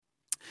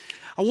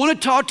I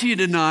want to talk to you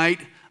tonight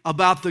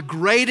about the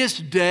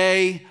greatest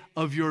day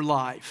of your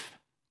life.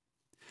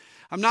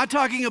 I'm not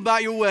talking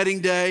about your wedding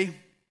day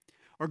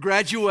or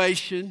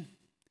graduation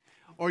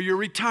or your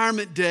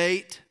retirement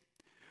date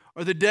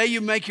or the day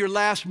you make your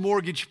last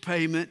mortgage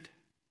payment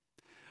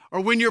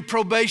or when your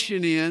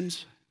probation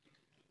ends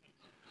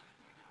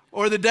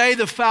or the day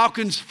the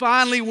Falcons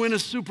finally win a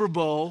Super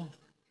Bowl.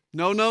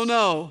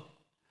 No.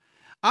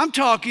 I'm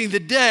talking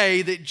the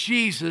day that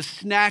Jesus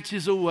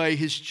snatches away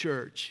his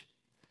church.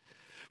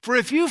 For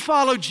if you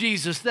follow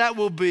Jesus, that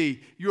will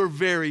be your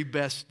very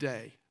best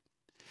day.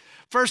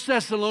 1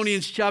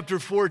 Thessalonians chapter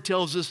 4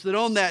 tells us that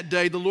on that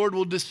day the Lord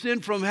will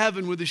descend from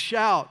heaven with a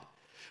shout,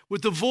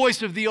 with the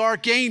voice of the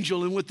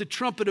archangel and with the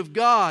trumpet of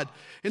God.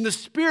 And the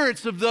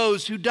spirits of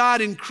those who died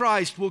in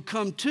Christ will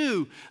come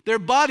too. Their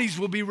bodies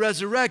will be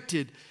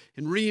resurrected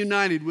and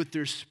reunited with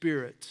their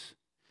spirits.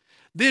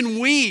 Then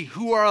we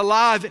who are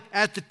alive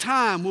at the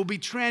time will be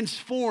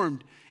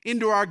transformed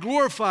into our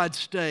glorified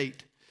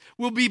state.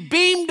 We'll be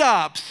beamed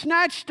up,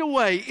 snatched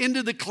away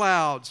into the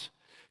clouds.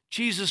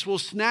 Jesus will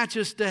snatch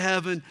us to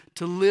heaven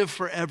to live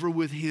forever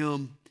with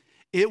him.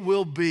 It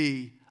will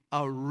be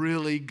a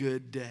really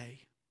good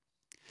day.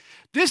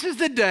 This is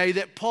the day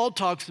that Paul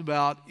talks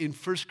about in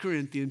 1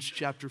 Corinthians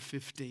chapter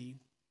 15,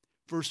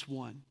 verse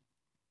 1.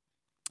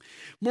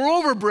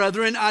 Moreover,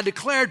 brethren, I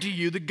declare to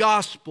you the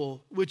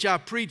gospel which I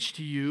preached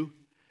to you,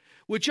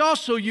 which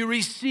also you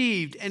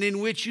received and in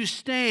which you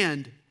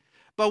stand,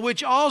 by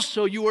which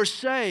also you are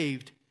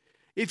saved,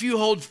 if you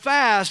hold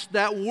fast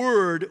that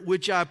word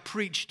which I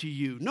preached to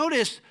you.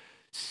 Notice,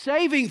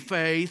 saving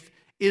faith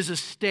is a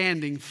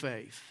standing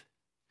faith.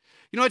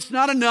 You know, it's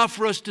not enough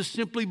for us to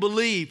simply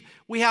believe.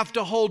 We have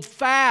to hold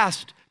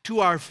fast to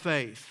our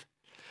faith.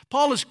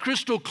 Paul is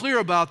crystal clear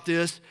about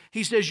this.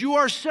 He says, you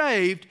are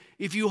saved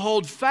if you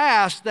hold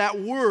fast that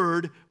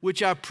word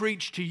which I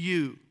preached to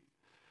you.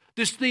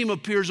 This theme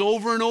appears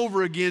over and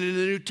over again in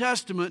the New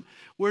Testament.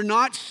 We're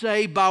not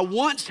saved by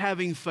once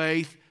having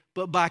faith,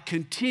 but by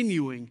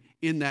continuing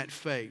in that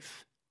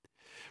faith.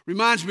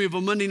 Reminds me of a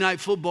Monday night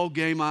football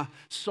game I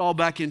saw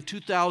back in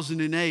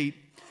 2008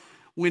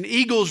 when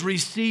Eagles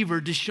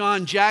receiver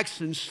Deshaun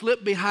Jackson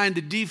slipped behind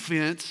the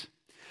defense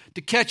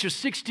to catch a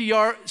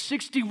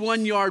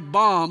 61-yard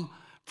bomb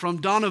from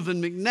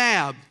Donovan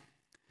McNabb.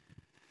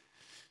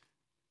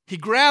 He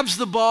grabs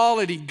the ball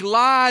and he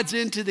glides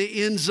into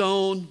the end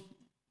zone,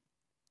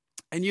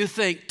 and you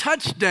think,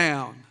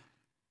 touchdown,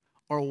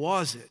 or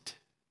was it?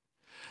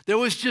 There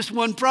was just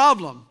one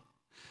problem.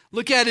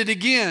 Look at it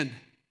again.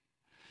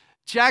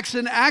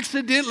 Jackson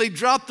accidentally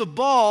dropped the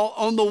ball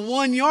on the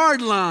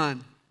 1-yard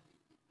line.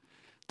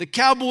 The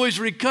Cowboys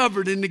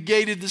recovered and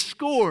negated the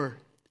score.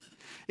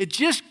 It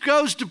just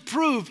goes to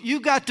prove you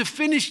got to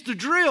finish the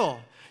drill.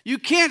 You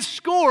can't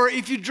score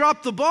if you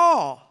drop the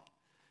ball.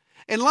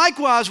 And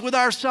likewise with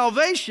our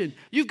salvation,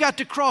 you've got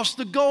to cross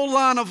the goal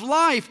line of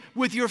life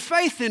with your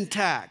faith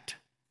intact.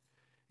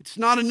 It's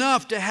not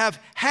enough to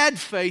have had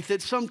faith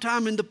at some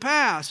time in the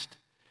past.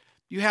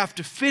 You have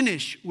to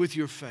finish with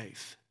your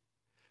faith.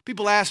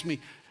 People ask me,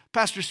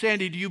 Pastor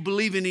Sandy, do you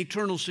believe in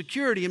eternal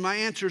security? And my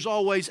answer is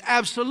always,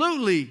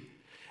 absolutely.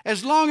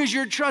 As long as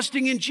you're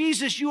trusting in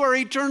Jesus, you are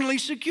eternally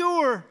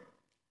secure.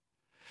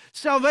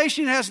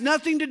 Salvation has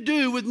nothing to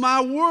do with my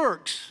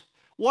works,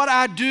 what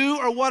I do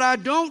or what I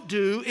don't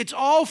do. It's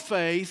all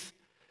faith,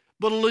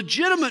 but a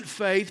legitimate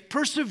faith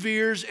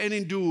perseveres and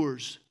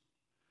endures.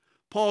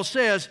 Paul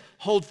says,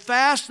 hold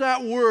fast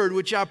that word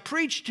which I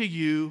preached to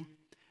you.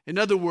 In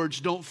other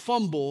words, don't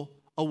fumble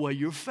away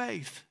your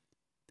faith.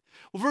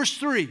 Well, verse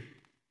 3.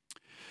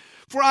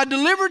 For I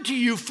delivered to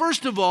you,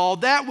 first of all,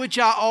 that which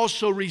I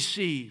also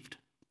received.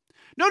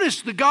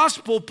 Notice the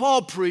gospel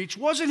Paul preached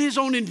wasn't his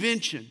own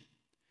invention.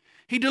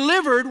 He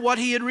delivered what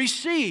he had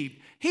received.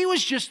 He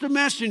was just the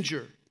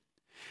messenger.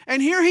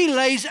 And here he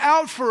lays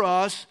out for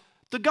us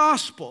the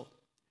gospel.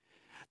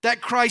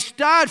 That Christ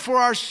died for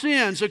our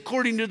sins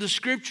according to the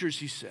Scriptures,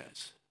 he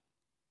says.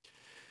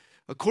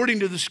 According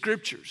to the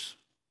Scriptures.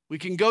 We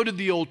can go to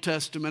the Old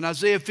Testament,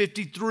 Isaiah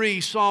 53,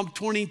 Psalm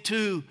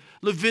 22,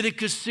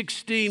 Leviticus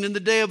 16, and the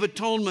Day of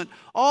Atonement.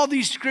 All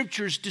these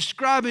scriptures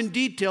describe in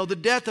detail the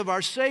death of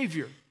our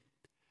Savior.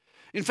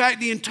 In fact,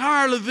 the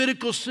entire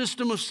Levitical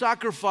system of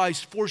sacrifice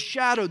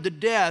foreshadowed the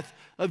death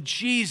of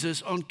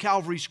Jesus on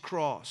Calvary's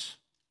cross.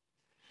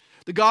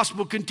 The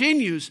gospel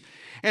continues,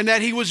 and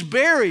that he was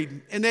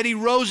buried, and that he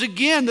rose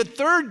again the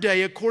third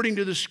day according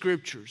to the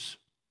Scriptures.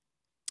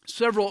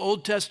 Several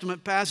Old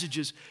Testament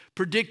passages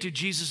predicted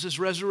Jesus'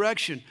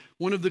 resurrection.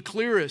 One of the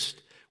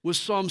clearest was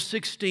Psalm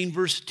 16,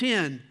 verse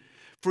 10.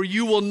 For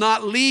you will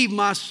not leave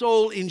my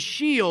soul in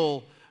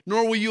Sheol,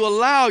 nor will you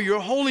allow your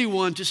Holy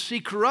One to see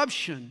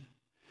corruption.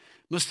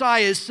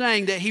 Messiah is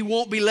saying that he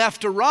won't be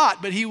left to rot,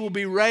 but he will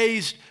be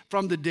raised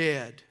from the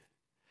dead.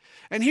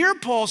 And here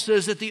Paul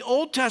says that the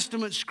Old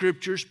Testament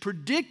scriptures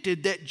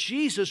predicted that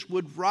Jesus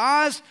would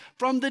rise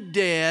from the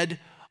dead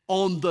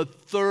on the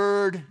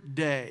third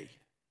day.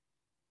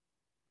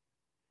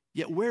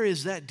 Yet where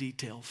is that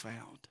detail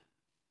found?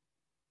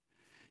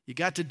 You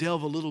got to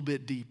delve a little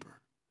bit deeper.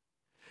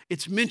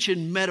 it's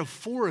mentioned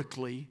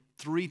metaphorically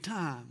 3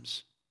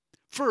 times.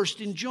 First,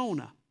 in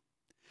Jonah.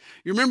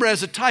 You remember,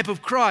 as a type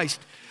of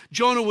Christ,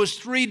 Jonah was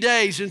 3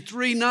 days and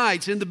 3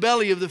 nights in the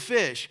belly of the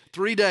fish.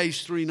 3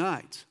 days, 3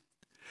 nights.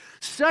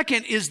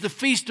 Second is the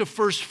Feast of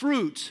First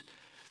Fruits.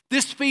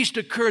 This feast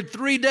occurred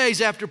 3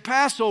 days after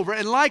Passover,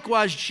 and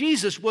likewise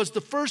Jesus was the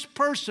first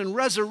person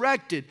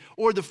resurrected,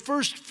 or the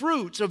first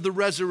fruits of the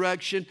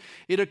resurrection.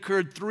 It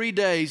occurred 3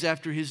 days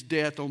after his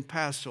death on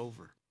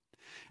Passover.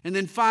 And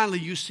then finally,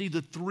 you see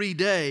the 3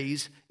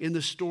 days in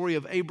the story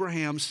of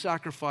Abraham's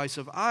sacrifice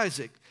of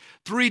Isaac.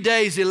 3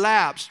 days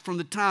elapsed from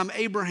the time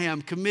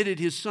Abraham committed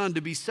his son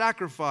to be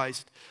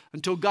sacrificed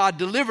until God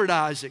delivered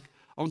Isaac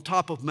on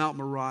top of Mount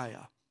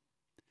Moriah.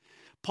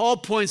 Paul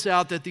points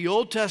out that the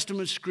Old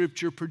Testament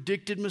scripture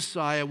predicted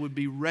Messiah would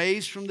be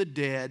raised from the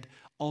dead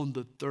on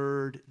the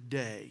 3rd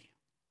day.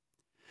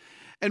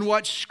 And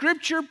what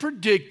scripture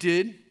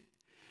predicted,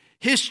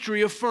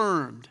 history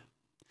affirmed.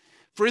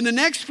 For in the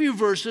next few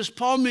verses,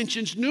 Paul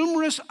mentions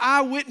numerous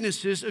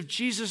eyewitnesses of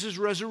Jesus'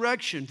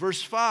 resurrection.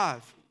 Verse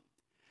 5.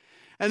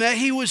 And that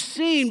he was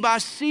seen by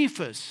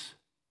Cephas,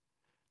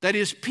 that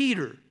is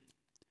Peter,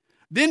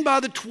 then by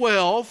the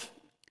 12.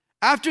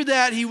 After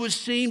that, he was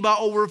seen by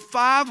over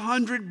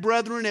 500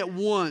 brethren at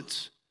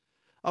once,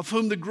 of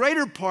whom the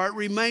greater part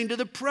remain to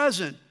the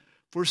present,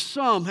 for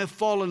some have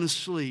fallen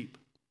asleep.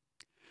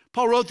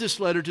 Paul wrote this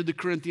letter to the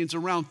Corinthians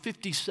around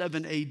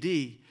 57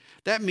 AD.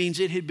 That means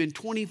it had been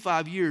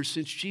 25 years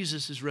since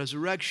Jesus'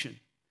 resurrection.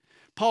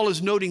 Paul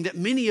is noting that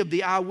many of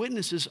the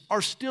eyewitnesses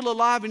are still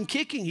alive and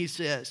kicking, he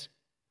says.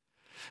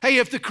 Hey,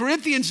 if the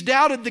Corinthians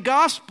doubted the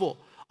gospel,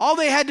 all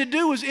they had to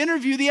do was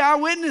interview the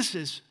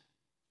eyewitnesses.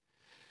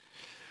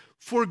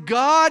 For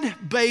God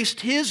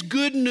based his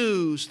good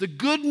news, the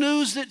good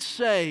news that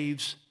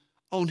saves,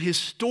 on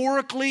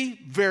historically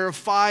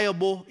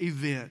verifiable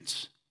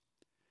events.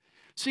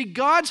 See,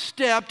 God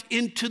stepped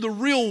into the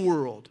real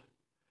world.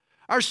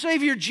 Our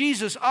Savior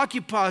Jesus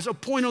occupies a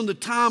point on the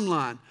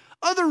timeline.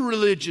 Other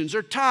religions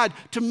are tied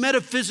to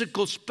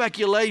metaphysical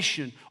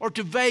speculation or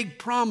to vague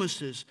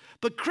promises.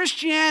 But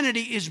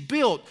Christianity is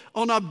built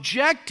on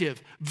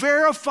objective,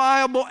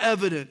 verifiable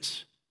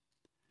evidence.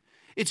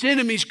 Its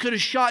enemies could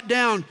have shot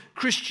down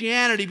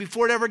Christianity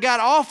before it ever got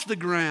off the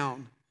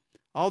ground.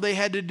 All they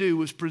had to do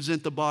was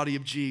present the body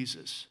of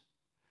Jesus.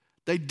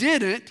 They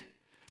didn't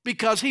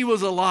because he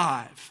was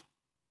alive.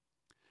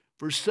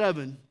 Verse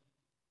 7,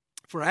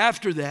 for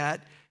after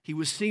that he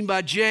was seen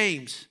by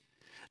James,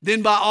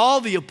 then by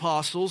all the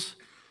apostles,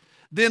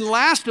 then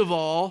last of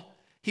all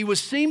he was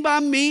seen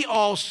by me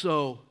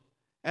also,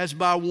 as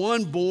by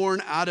one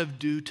born out of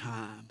due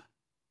time.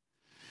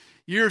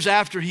 Years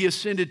after he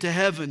ascended to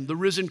heaven, the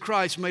risen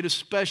Christ made a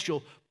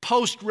special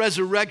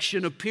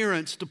post-resurrection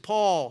appearance to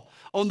Paul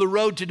on the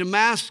road to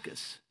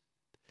Damascus.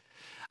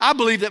 I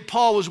believe that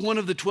Paul was one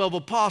of the 12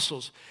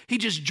 apostles. He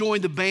just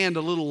joined the band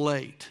a little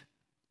late.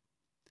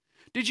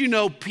 Did you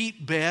know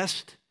Pete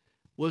Best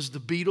was the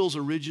Beatles'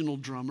 original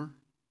drummer?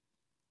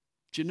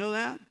 Did you know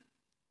that?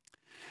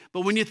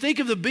 But when you think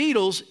of the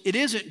Beatles, it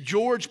isn't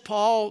George,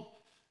 Paul,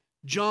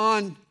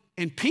 John,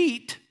 and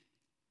Pete.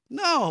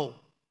 No.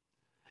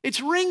 It's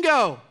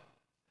Ringo.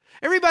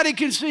 Everybody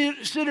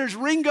considers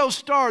Ringo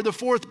Starr the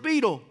 4th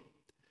Beatle.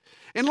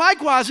 And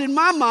likewise, in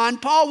my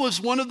mind, Paul was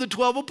one of the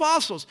 12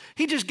 apostles.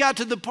 He just got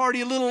to the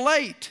party a little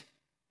late.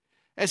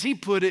 As he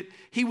put it,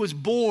 he was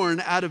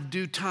born out of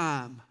due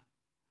time.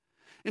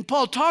 And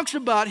Paul talks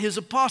about his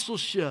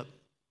apostleship.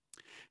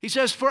 He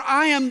says, for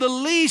I am the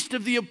least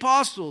of the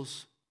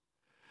apostles,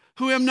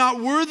 who am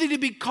not worthy to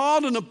be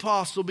called an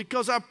apostle,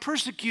 because I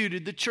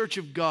persecuted the church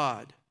of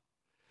God.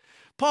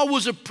 Paul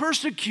was a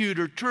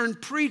persecutor turned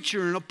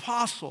preacher and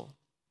apostle.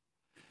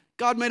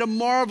 God made a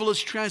marvelous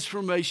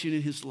transformation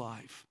in his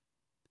life.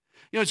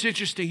 You know, it's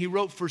interesting. He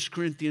wrote 1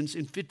 Corinthians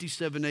in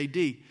 57 AD,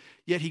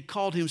 yet he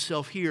called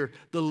himself here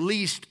the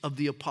least of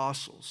the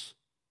apostles.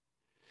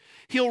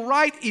 He'll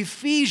write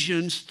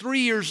Ephesians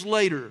 3 years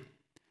later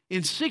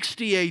in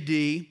 60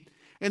 AD,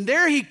 and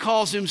there he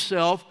calls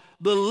himself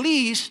the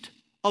least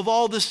of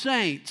all the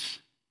saints.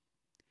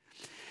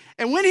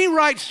 And when he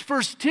writes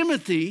 1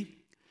 Timothy,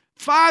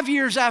 5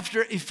 years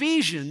after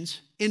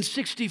Ephesians, in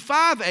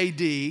 65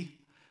 AD,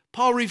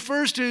 Paul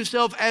refers to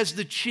himself as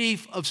the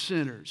chief of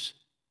sinners.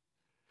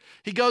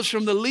 He goes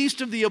from the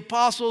least of the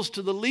apostles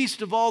to the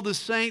least of all the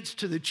saints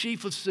to the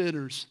chief of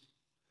sinners.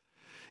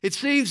 It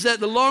seems that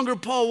the longer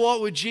Paul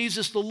walked with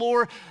Jesus, the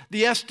lower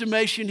the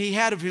estimation he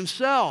had of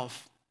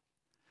himself.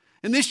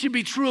 And this should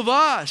be true of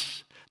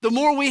us. The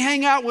more we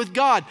hang out with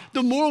God,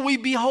 the more we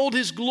behold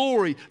his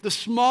glory, the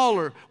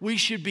smaller we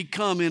should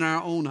become in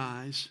our own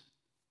eyes.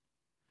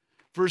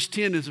 Verse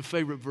 10 is a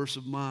favorite verse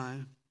of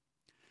mine.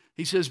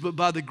 He says, but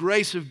by the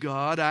grace of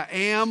God, I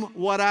am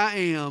what I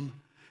am,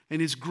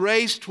 and his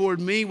grace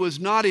toward me was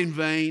not in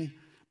vain,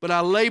 but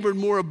I labored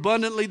more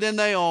abundantly than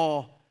they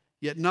all,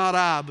 yet not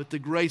I, but the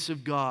grace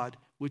of God,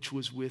 which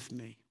was with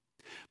me.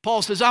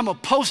 Paul says, I'm a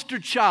poster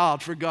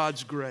child for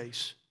God's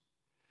grace.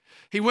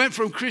 He went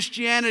from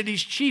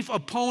Christianity's chief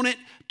opponent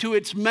to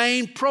its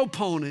main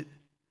proponent.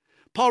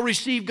 Paul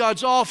received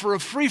God's offer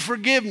of free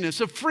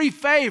forgiveness, of free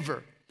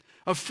favor,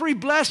 of free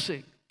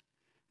blessing.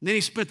 And then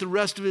he spent the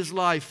rest of his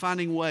life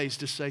finding ways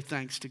to say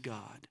thanks to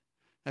God.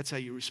 That's how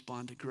you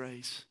respond to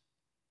grace.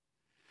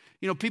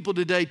 You know, people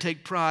today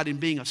take pride in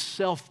being a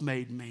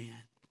self-made man.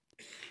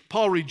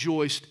 Paul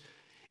rejoiced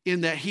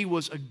in that he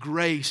was a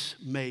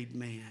grace-made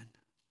man.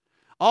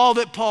 All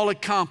that Paul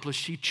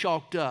accomplished, he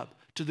chalked up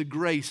to the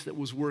grace that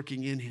was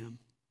working in him.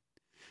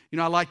 You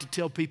know, I like to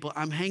tell people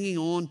I'm hanging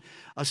on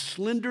a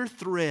slender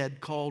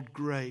thread called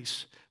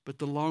grace, but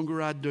the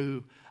longer I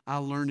do, I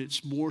learn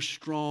it's more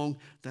strong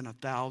than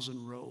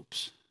 1,000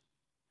 ropes.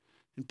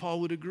 And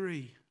Paul would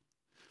agree.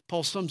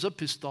 Paul sums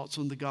up his thoughts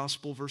on the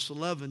gospel, verse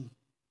 11.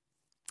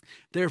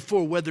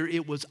 Therefore, whether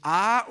it was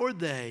I or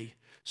they,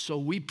 so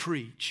we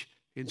preach,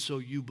 and so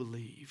you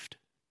believed.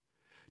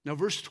 Now,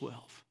 verse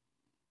 12.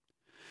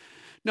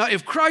 Now,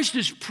 if Christ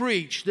is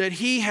preached that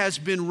he has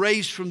been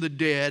raised from the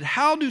dead,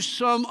 how do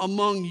some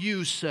among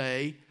you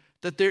say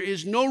that there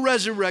is no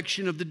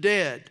resurrection of the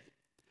dead?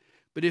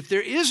 But if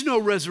there is no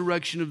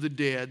resurrection of the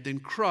dead, then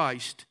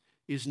Christ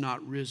is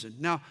not risen.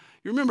 Now,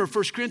 you remember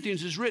 1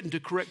 Corinthians is written to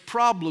correct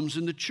problems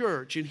in the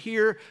church. And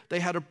here they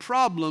had a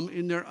problem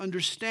in their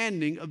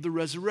understanding of the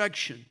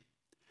resurrection.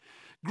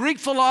 Greek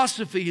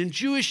philosophy and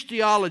Jewish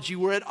theology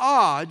were at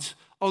odds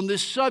on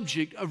this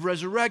subject of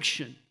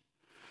resurrection.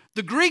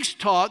 The Greeks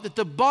taught that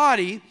the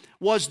body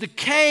was the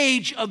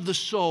cage of the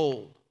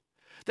soul,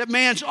 that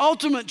man's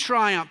ultimate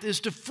triumph is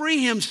to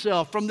free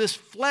himself from this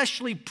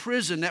fleshly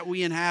prison that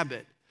we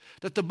inhabit,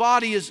 that the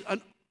body is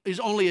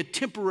only a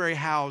temporary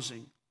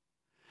housing.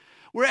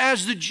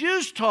 Whereas the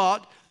Jews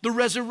taught the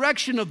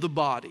resurrection of the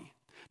body,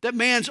 that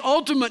man's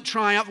ultimate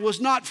triumph was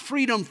not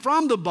freedom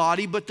from the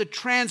body, but the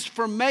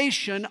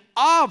transformation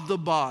of the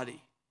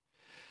body.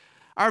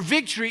 Our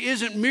victory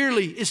isn't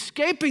merely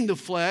escaping the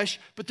flesh,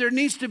 but there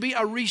needs to be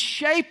a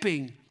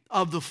reshaping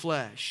of the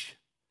flesh.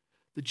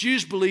 The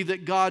Jews believed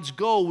that God's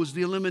goal was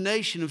the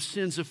elimination of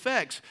sin's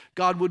effects.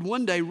 God would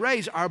one day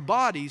raise our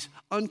bodies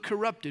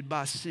uncorrupted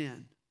by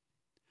sin.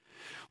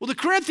 Well, the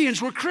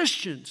Corinthians were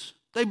Christians.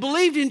 They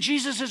believed in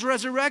Jesus'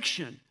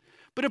 resurrection.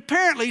 But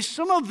apparently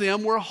some of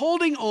them were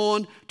holding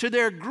on to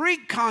their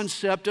Greek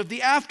concept of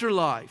the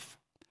afterlife.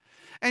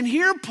 And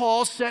here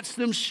Paul sets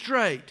them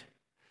straight.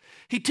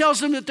 He tells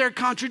them that they're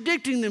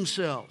contradicting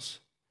themselves.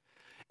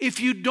 If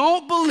you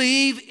don't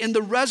believe in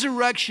the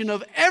resurrection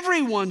of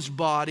everyone's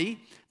body,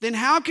 then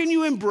how can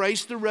you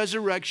embrace the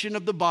resurrection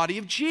of the body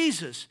of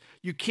Jesus?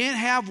 You can't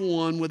have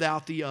one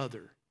without the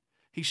other.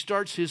 He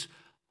starts his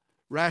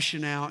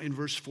rationale in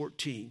verse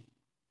 14.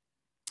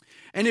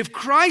 And if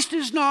Christ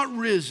is not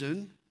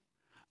risen,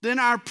 then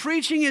our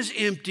preaching is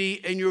empty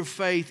and your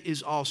faith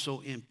is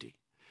also empty.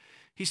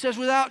 He says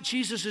without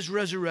Jesus'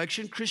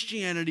 resurrection,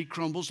 Christianity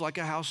crumbles like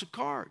a house of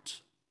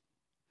cards.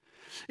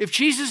 If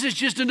Jesus is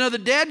just another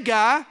dead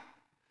guy,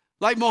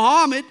 like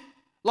Muhammad,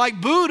 like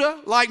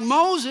Buddha, like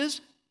Moses,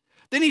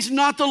 then he's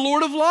not the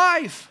Lord of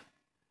life.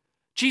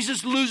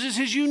 Jesus loses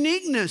his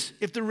uniqueness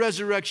if the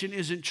resurrection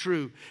isn't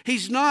true.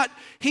 He's not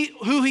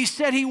who he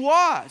said he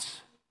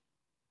was.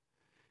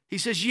 He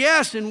says,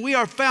 yes, and we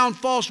are found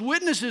false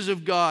witnesses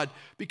of God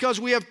because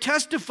we have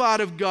testified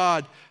of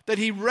God that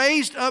he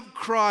raised up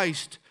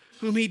Christ,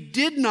 whom he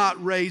did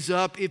not raise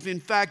up if in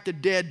fact the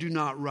dead do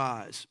not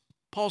rise.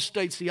 Paul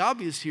states the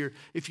obvious here.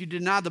 If you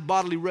deny the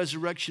bodily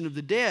resurrection of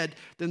the dead,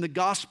 then the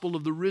gospel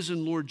of the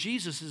risen Lord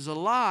Jesus is a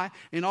lie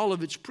and all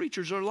of its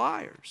preachers are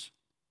liars.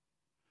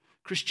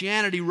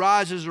 Christianity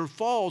rises or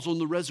falls on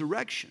the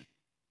resurrection.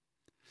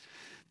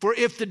 For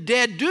if the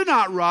dead do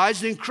not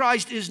rise, then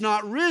Christ is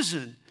not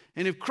risen.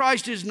 And if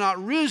Christ is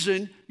not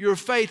risen, your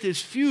faith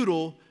is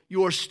futile.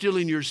 You are still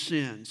in your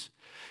sins.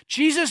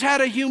 Jesus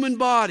had a human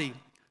body.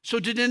 So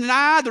to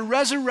deny the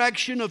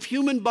resurrection of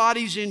human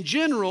bodies in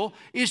general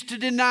is to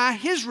deny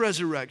his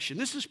resurrection.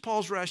 This is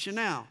Paul's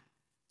rationale.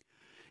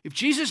 If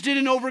Jesus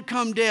didn't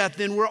overcome death,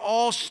 then we're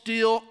all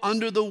still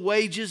under the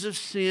wages of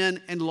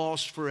sin and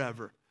lost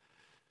forever.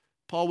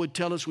 Paul would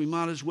tell us we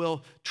might as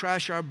well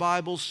trash our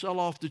Bibles, sell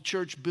off the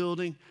church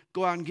building,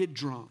 go out and get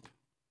drunk.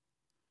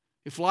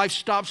 If life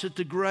stops at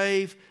the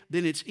grave,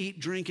 then it's eat,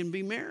 drink, and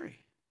be merry.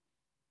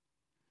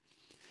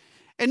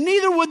 And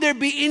neither would there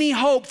be any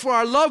hope for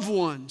our loved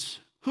ones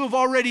who have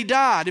already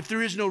died if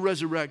there is no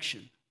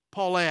resurrection.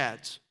 Paul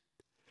adds,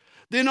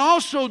 then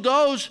also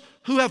those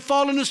who have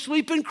fallen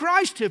asleep in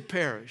Christ have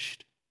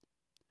perished.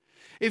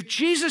 If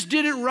Jesus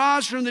didn't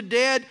rise from the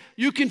dead,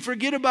 you can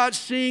forget about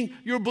seeing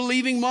your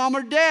believing mom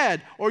or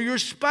dad or your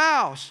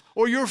spouse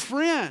or your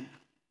friend.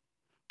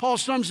 Paul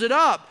sums it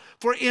up.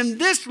 For in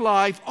this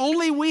life,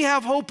 only we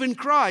have hope in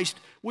Christ.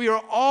 We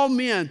are all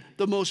men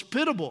the most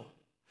pitiable.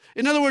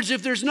 In other words,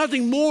 if there's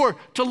nothing more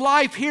to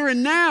life here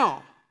and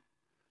now,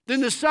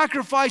 then the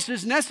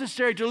sacrifices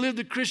necessary to live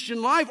the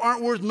Christian life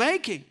aren't worth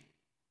making.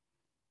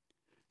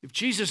 If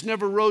Jesus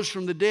never rose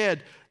from the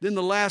dead, then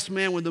the last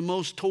man with the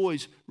most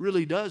toys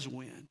really does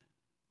win.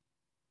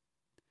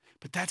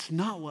 But that's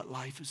not what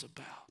life is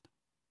about.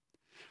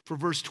 For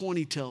verse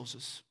 20 tells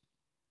us,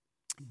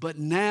 but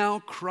now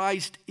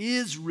Christ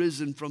is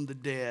risen from the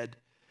dead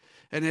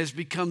and has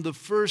become the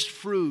first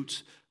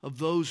fruits of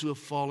those who have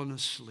fallen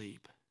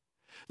asleep.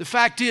 The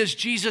fact is,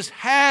 Jesus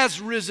has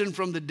risen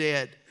from the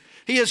dead.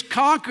 He has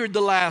conquered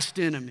the last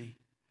enemy.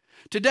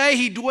 Today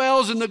he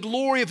dwells in the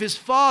glory of his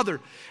Father,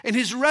 and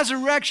his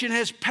resurrection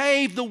has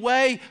paved the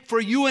way for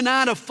you and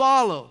I to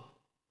follow.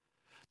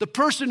 The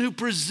person who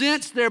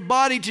presents their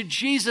body to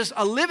Jesus,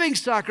 a living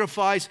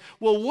sacrifice,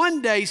 will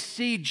one day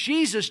see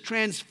Jesus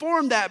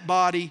transform that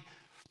body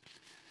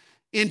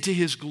into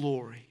his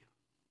glory.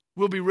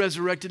 We'll be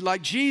resurrected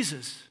like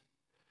Jesus.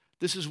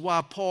 This is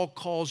why Paul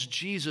calls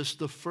Jesus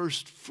the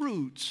first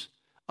fruits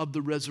of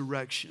the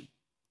resurrection.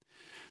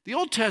 The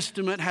Old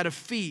Testament had a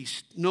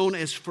feast known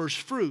as first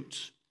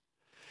fruits.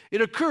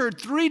 It occurred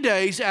 3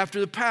 days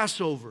after the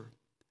Passover.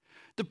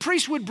 The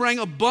priest would bring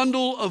a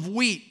bundle of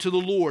wheat to the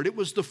Lord. It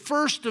was the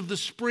first of the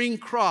spring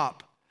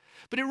crop,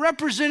 but it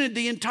represented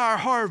the entire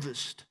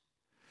harvest.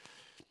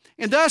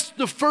 And thus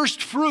the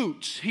first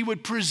fruits he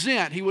would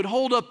present. He would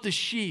hold up the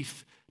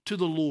sheaf to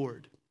the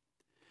Lord.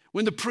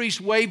 When the priest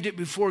waved it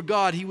before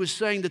God, he was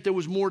saying that there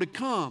was more to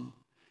come,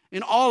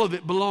 and all of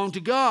it belonged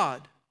to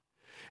God.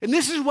 And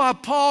this is why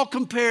Paul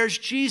compares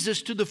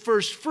Jesus to the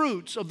first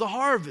fruits of the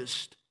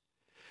harvest.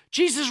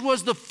 Jesus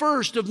was the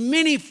first of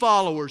many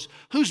followers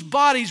whose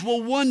bodies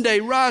will one day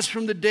rise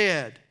from the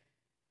dead.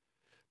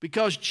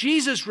 Because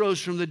Jesus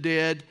rose from the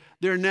dead,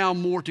 there are now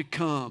more to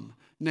come,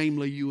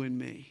 namely you and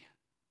me.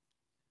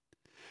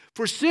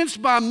 For since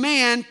by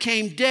man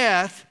came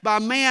death, by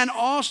man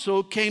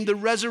also came the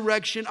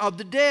resurrection of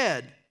the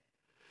dead.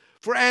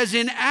 For as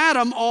in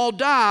Adam all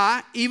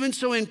die, even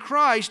so in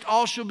Christ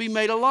all shall be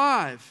made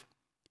alive.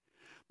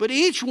 But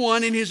each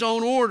one in his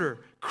own order.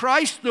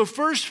 Christ the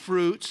first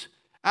fruits,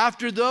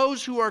 after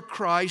those who are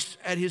Christ's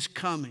at his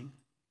coming.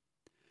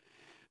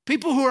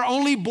 People who are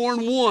only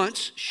born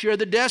once share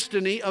the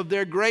destiny of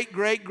their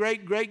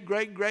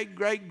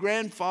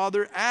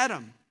great-great-great-great-great-great-great-grandfather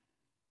Adam.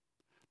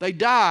 They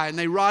die and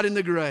they rot in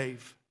the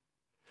grave.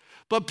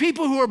 But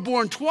people who are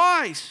born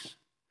twice,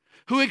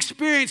 who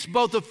experience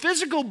both a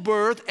physical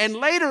birth and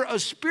later a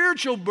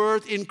spiritual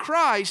birth in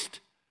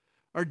Christ,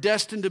 are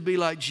destined to be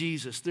like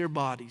Jesus. Their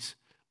bodies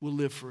will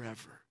live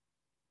forever.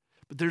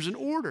 But there's an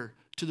order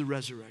to the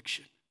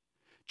resurrection.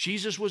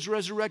 Jesus was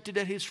resurrected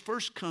at his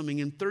first coming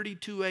in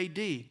 32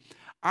 AD.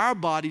 Our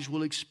bodies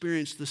will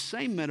experience the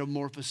same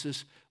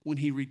metamorphosis when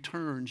he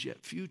returns,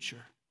 yet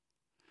future.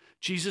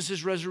 Jesus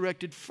is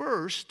resurrected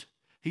first.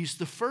 He's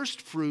the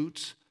first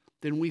fruits.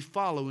 Then we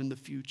follow in the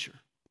future.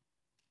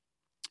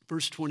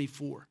 Verse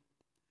 24.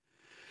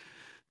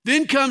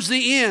 Then comes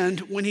the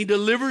end when he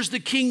delivers the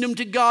kingdom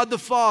to God the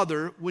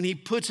Father, when he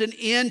puts an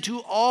end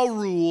to all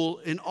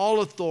rule and all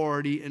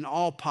authority and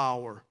all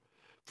power.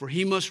 For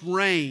he must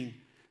reign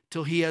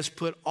till he has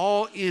put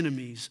all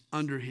enemies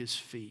under his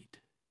feet.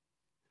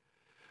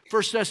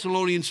 1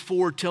 Thessalonians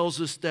 4 tells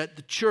us that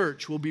the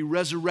church will be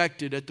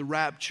resurrected at the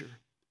rapture.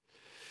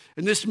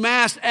 And this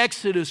mass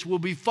exodus will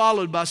be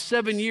followed by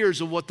 7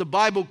 years of what the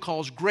Bible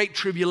calls great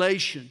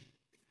tribulation.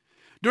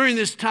 During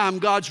this time,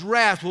 God's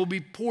wrath will be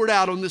poured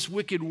out on this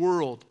wicked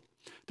world.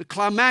 The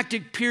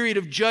climactic period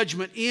of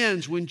judgment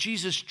ends when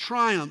Jesus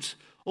triumphs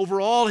over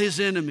all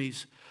his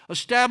enemies,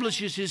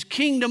 establishes his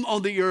kingdom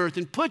on the earth,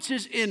 and puts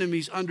his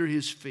enemies under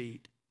his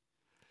feet.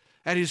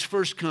 At his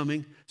first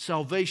coming,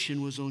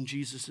 salvation was on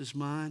Jesus'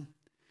 mind.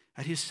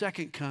 At his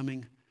second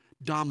coming,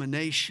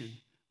 domination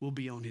will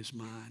be on his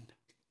mind.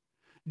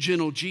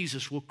 Gentle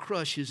Jesus will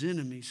crush his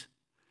enemies.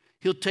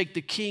 He'll take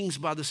the kings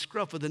by the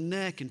scruff of the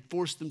neck and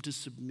force them to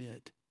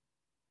submit.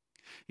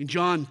 In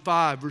John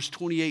 5, verse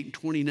 28 and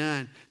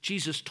 29,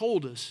 Jesus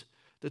told us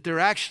that there are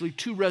actually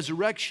 2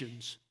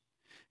 resurrections.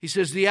 He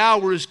says, the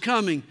hour is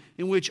coming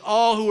in which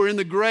all who are in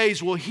the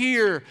graves will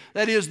hear,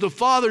 that is, the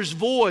Father's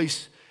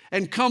voice,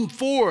 and come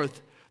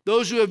forth,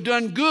 those who have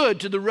done good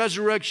to the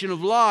resurrection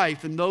of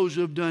life, and those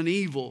who have done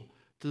evil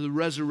to the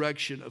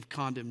resurrection of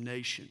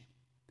condemnation.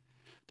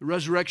 The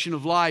resurrection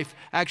of life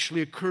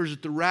actually occurs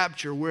at the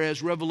rapture,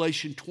 whereas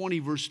Revelation 20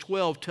 verse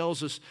 12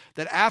 tells us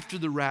that after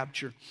the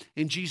rapture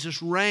and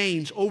Jesus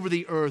reigns over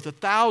the earth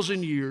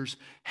 1,000 years,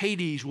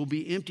 Hades will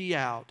be emptied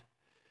out.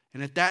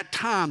 And at that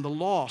time, the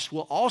lost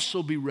will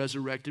also be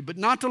resurrected, but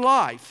not to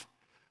life.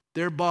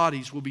 Their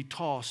bodies will be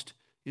tossed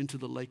into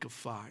the lake of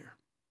fire.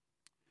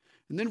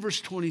 And then verse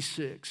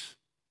 26,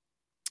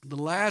 the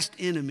last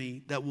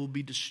enemy that will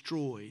be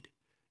destroyed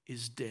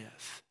is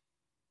death.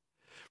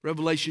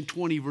 Revelation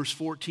 20 verse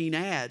 14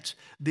 adds,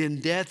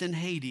 then death and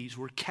Hades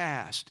were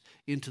cast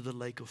into the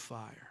lake of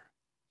fire.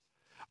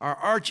 Our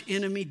arch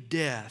enemy,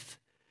 death,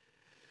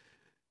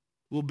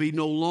 will be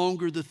no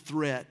longer the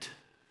threat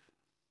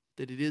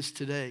that it is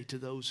today to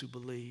those who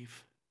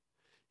believe.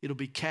 It'll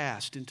be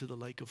cast into the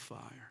lake of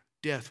fire.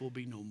 Death will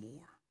be no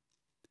more.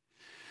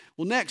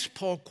 Well, next,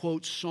 Paul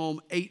quotes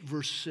Psalm 8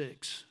 verse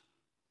 6.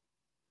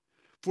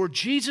 For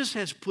Jesus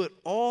has put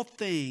all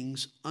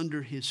things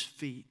under his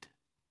feet.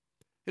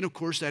 And of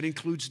course, that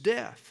includes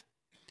death.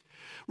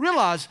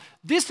 Realize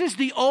this is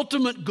the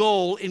ultimate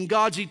goal in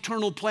God's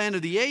eternal plan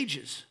of the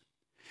ages.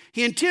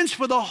 He intends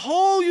for the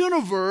whole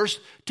universe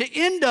to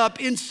end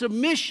up in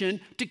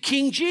submission to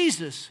King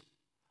Jesus.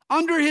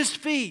 under his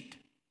feet.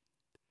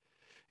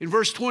 In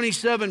verse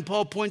 27,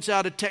 Paul points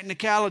out a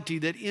technicality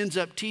that ends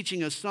up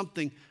teaching us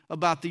something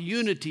about the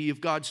unity of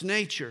God's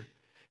nature.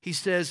 He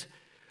says,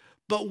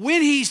 but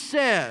when he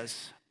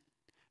says,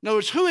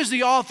 notice, who is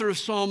the author of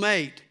Psalm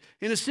 8?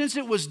 In a sense,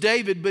 it was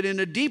David, but in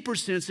a deeper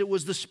sense, it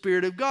was the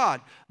Spirit of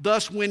God.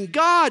 Thus, when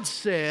God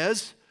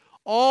says,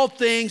 all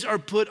things are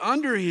put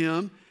under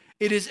him,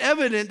 it is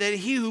evident that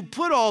he who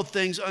put all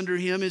things under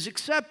him is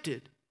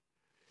accepted.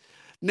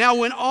 Now,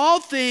 when all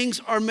things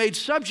are made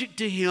subject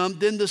to him,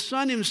 then the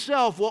Son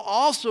himself will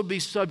also be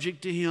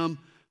subject to him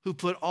who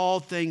put all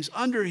things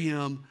under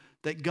him,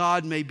 that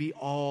God may be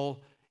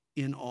all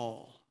in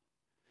all.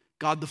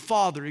 God the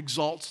Father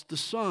exalts the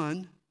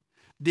Son.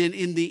 Then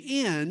in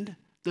the end,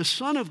 the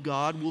Son of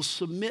God will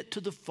submit to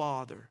the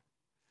Father.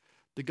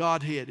 The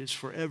Godhead is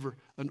forever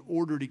an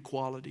ordered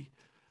equality.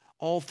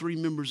 All three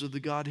members of the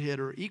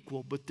Godhead are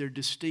equal, but they're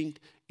distinct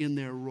in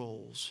their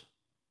roles.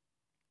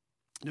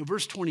 Now,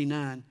 verse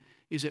 29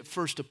 is at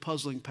first a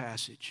puzzling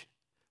passage.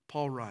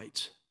 Paul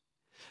writes,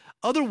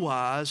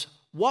 otherwise,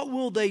 what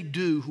will they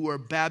do who are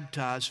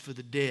baptized for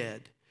the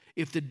dead,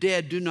 if the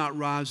dead do not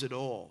rise at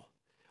all?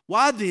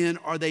 Why then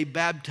are they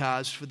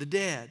baptized for the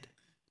dead?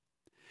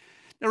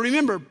 Now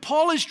remember,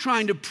 Paul is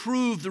trying to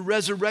prove the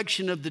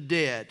resurrection of the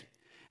dead.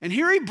 And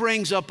here he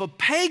brings up a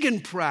pagan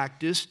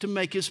practice to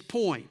make his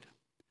point.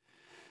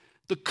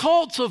 The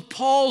cults of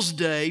Paul's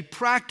day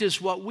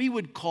practiced what we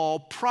would call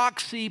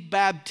proxy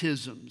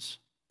baptisms.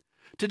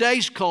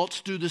 Today's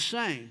cults do the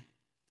same.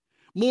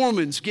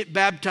 Mormons get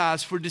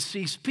baptized for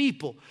deceased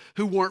people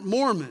who weren't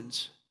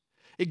Mormons.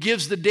 It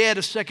gives the dead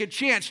a second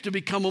chance to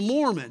become a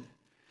Mormon,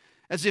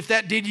 as if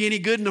that did you any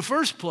good in the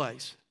first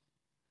place.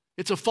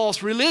 It's a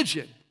false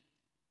religion.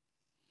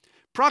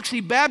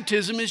 Proxy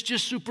baptism is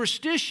just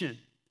superstition.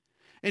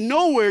 And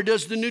nowhere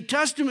does the New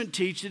Testament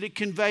teach that it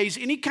conveys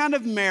any kind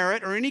of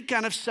merit or any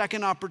kind of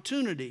second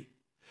opportunity,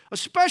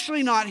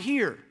 especially not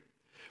here.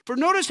 For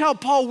notice how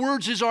Paul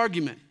words his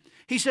argument.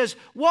 He says,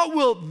 what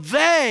will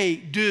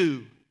they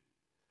do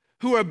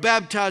who are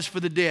baptized for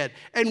the dead?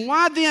 And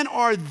why then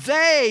are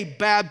they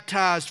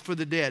baptized for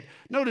the dead?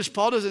 Notice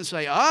Paul doesn't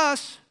say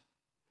us.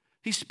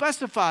 He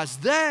specifies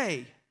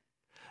they.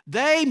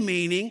 They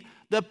meaning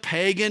the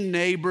pagan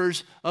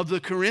neighbors of the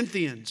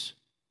Corinthians.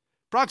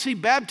 Proxy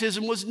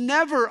baptism was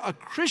never a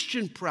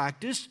Christian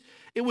practice.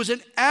 It was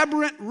an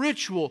aberrant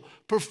ritual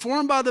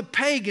performed by the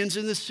pagans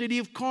in the city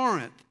of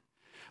Corinth.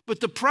 But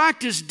the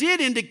practice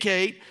did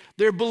indicate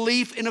their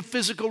belief in a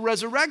physical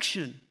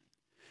resurrection.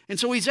 And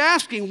so he's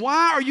asking,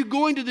 why are you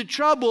going to the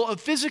trouble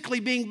of physically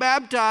being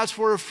baptized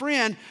for a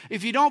friend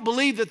if you don't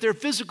believe that their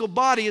physical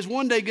body is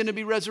one day going to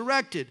be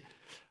resurrected?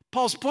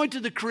 Paul's point to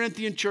the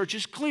Corinthian church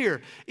is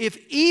clear. If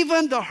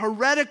even the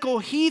heretical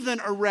heathen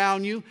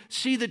around you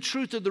see the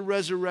truth of the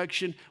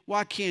resurrection,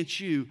 why can't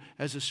you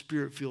as a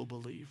Spirit-filled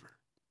believer?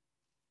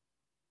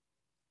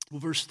 Well,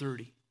 verse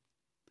 30.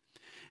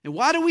 And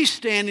why do we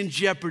stand in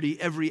jeopardy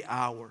every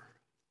hour?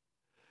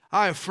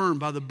 I affirm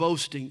by the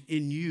boasting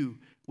in you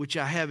which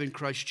I have in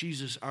Christ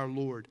Jesus our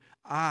Lord,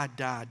 I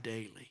die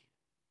daily.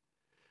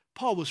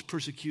 Paul was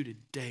persecuted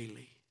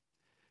daily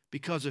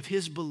because of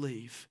his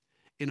belief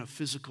in a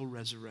physical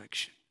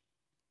resurrection.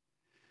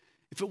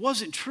 If it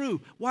wasn't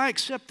true, why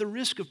accept the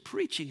risk of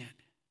preaching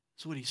it?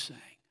 That's what he's saying.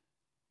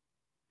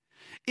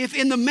 If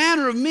in the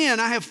manner of men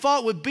I have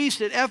fought with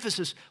beasts at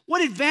Ephesus,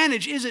 what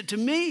advantage is it to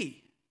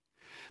me?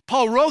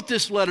 Paul wrote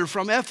this letter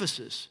from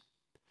Ephesus,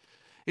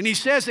 and he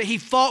says that he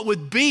fought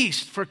with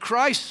beasts for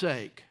Christ's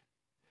sake.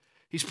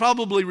 He's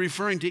probably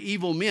referring to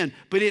evil men,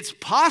 but it's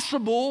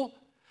possible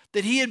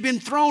that he had been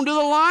thrown to the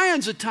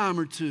lions a time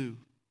or two.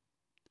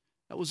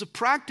 That was a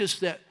practice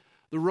that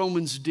the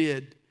Romans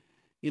did,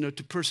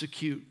 to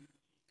persecute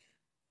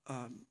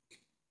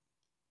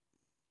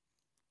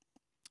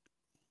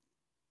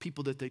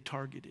people that they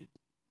targeted.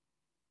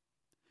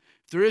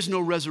 If there is no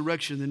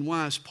resurrection, then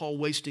why is Paul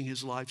wasting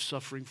his life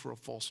suffering for a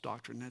false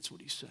doctrine? That's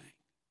what he's saying.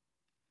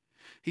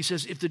 He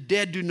says, if the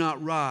dead do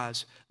not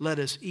rise, let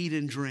us eat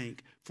and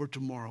drink, for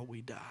tomorrow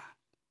we die.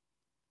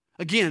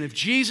 Again, if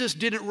Jesus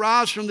didn't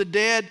rise from the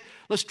dead,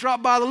 let's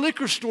drop by the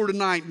liquor store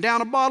tonight and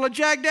down a bottle of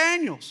Jack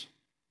Daniels.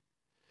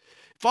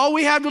 If all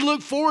we have to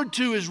look forward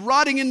to is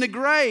rotting in the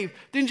grave,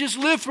 then just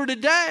live for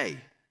today.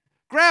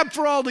 Grab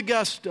for all the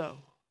gusto.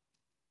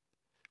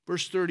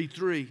 Verse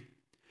 33,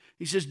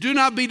 he says, do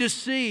not be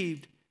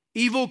deceived.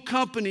 Evil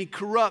company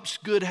corrupts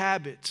good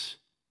habits.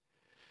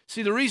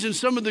 See, the reason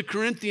some of the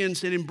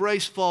Corinthians had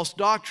embraced false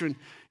doctrine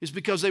is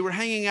because they were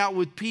hanging out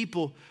with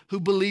people who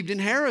believed in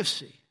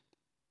heresy.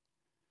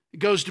 It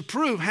goes to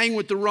prove, hang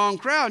with the wrong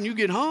crowd and you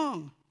get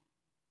hung.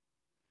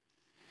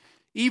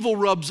 Evil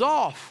rubs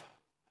off.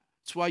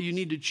 That's why you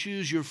need to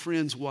choose your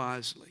friends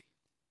wisely.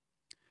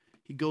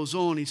 He goes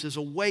on, he says,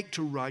 awake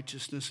to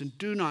righteousness and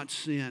do not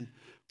sin,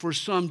 for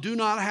some do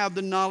not have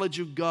the knowledge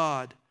of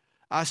God.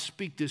 I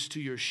speak this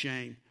to your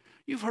shame.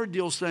 You've heard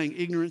the old saying,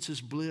 ignorance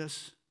is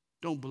bliss.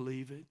 Don't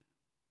believe it.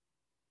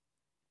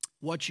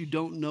 What you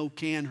don't know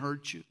can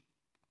hurt you.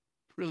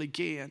 It really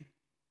can.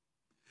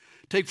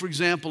 Take, for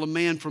example, a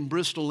man from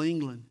Bristol,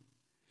 England.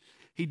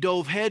 He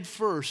dove head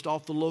first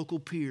off the local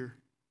pier.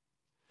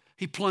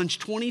 He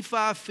plunged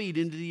 25 feet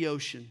into the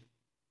ocean.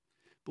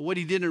 But what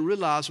he didn't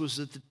realize was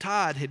that the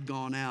tide had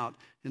gone out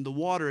and the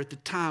water at the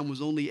time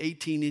was only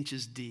 18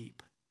 inches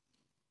deep.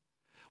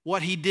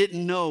 What he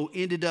didn't know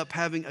ended up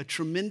having a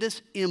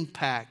tremendous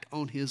impact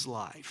on his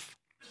life.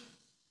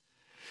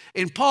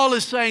 And Paul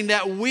is saying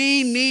that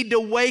we need to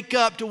wake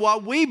up to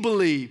what we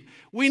believe.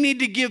 We need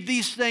to give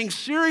these things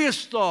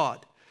serious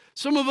thought.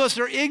 Some of us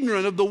are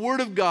ignorant of the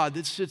Word of God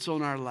that sits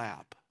on our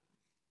lap.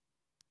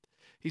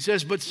 He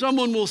says, but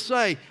someone will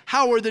say,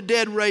 how are the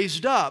dead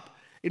raised up?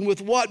 And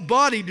with what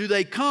body do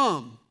they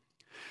come?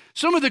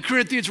 Some of the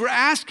Corinthians were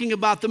asking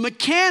about the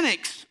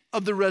mechanics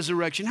of the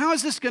resurrection. How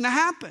is this going to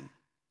happen?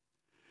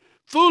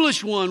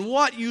 Foolish one,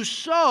 what you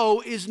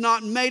sow is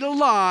not made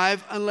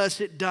alive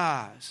unless it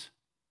dies.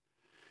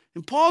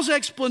 And Paul's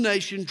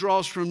explanation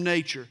draws from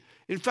nature.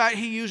 In fact,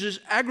 he uses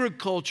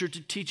agriculture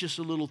to teach us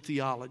a little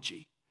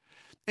theology.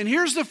 And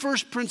here's the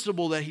first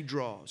principle that he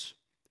draws.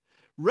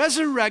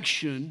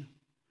 Resurrection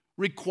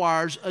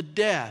requires a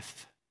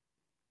death.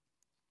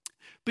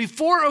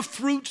 Before a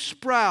fruit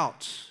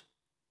sprouts,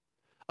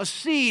 a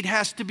seed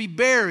has to be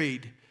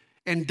buried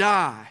and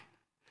die.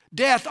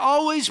 Death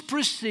always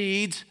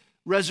precedes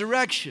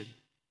resurrection.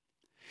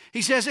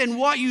 He says, and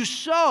what you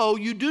sow,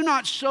 you do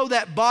not sow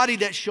that body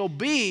that shall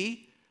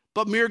be,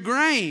 but mere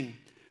grain,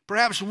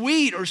 perhaps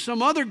wheat or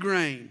some other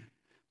grain.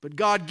 But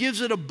God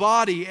gives it a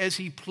body as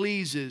He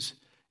pleases,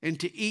 and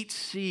to each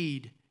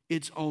seed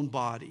its own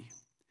body.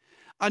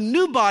 A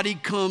new body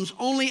comes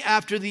only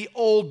after the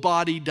old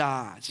body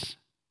dies.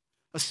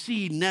 A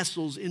seed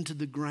nestles into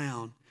the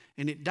ground,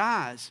 and it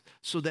dies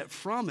so that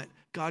from it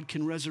God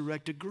can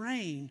resurrect a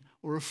grain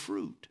or a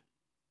fruit.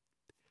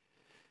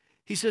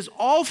 He says,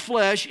 all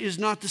flesh is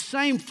not the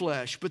same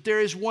flesh, but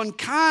there is one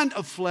kind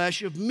of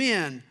flesh of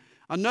men,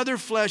 another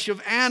flesh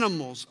of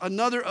animals,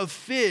 another of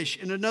fish,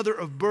 and another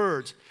of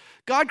birds.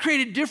 God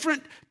created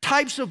different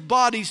types of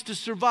bodies to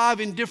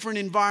survive in different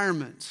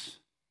environments.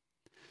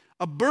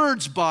 A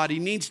bird's body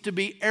needs to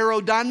be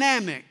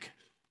aerodynamic.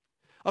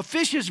 A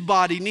fish's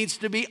body needs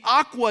to be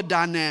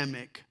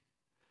aquadynamic.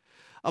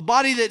 A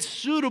body that's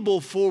suitable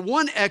for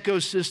one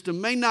ecosystem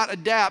may not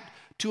adapt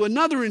to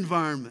another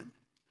environment.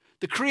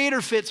 The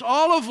Creator fits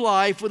all of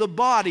life with a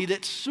body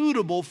that's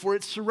suitable for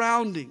its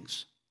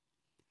surroundings.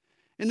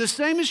 And the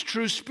same is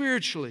true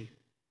spiritually.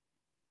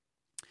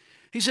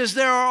 He says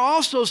there are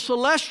also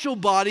celestial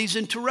bodies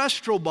and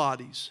terrestrial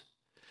bodies.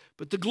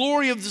 But the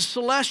glory of the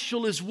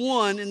celestial is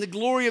one, and the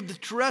glory of the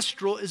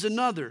terrestrial is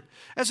another.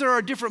 As there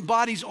are different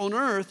bodies on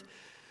earth,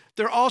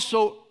 there are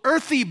also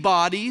earthy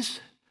bodies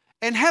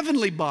and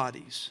heavenly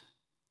bodies.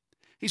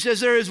 He says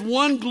there is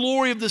one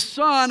glory of the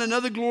sun,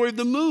 another glory of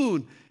the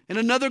moon, and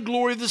another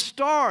glory of the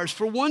stars.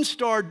 For one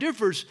star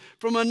differs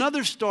from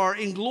another star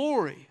in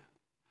glory.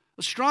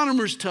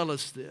 Astronomers tell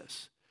us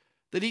this,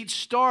 that each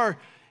star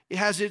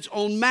has its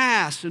own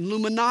mass and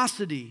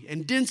luminosity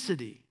and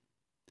density.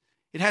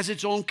 It has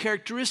its own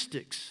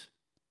characteristics.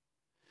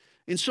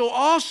 And so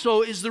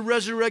also is the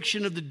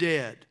resurrection of the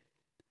dead.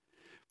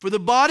 For the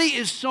body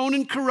is sown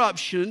in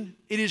corruption,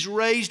 it is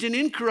raised in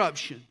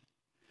incorruption.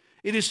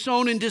 It is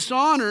sown in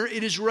dishonor,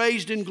 it is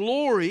raised in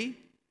glory.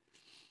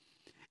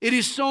 It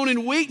is sown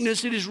in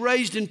weakness, it is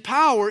raised in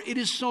power. It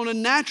is sown a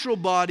natural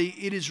body,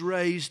 it is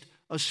raised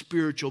a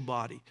spiritual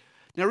body.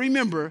 Now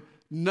remember,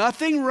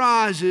 nothing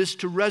rises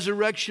to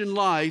resurrection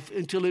life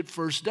until it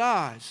first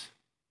dies.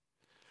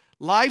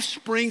 Life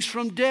springs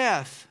from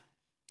death.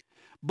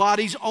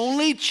 Bodies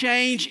only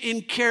change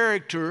in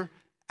character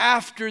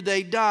after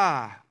they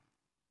die.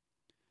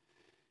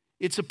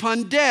 It's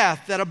upon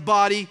death that a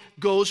body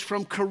goes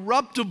from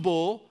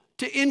corruptible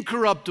to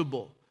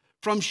incorruptible,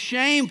 from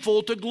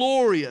shameful to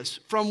glorious,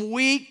 from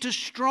weak to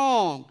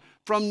strong,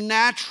 from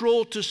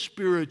natural to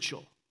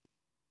spiritual.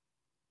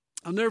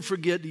 I'll never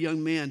forget the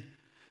young man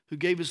who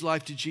gave his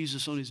life to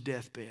Jesus on his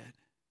deathbed.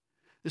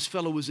 This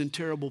fellow was in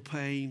terrible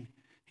pain.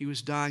 He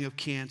was dying of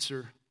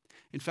cancer.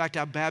 In fact,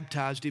 I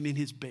baptized him in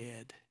his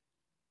bed.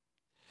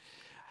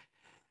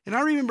 And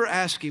I remember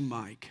asking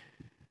Mike,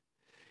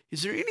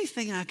 is there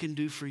anything I can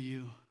do for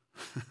you?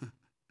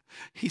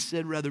 He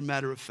said rather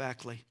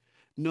matter-of-factly,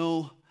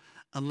 no,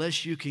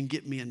 unless you can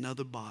get me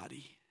another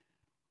body.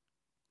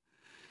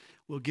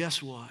 Well,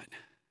 guess what?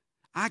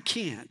 I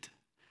can't,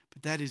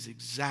 but that is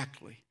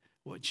exactly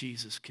what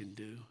Jesus can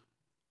do.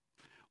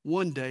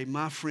 One day,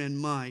 my friend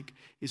Mike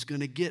is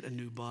going to get a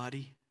new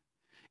body.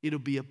 It'll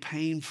be a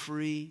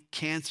pain-free,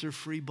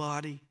 cancer-free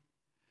body.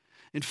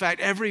 In fact,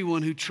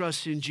 everyone who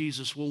trusts in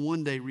Jesus will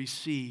one day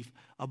receive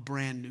a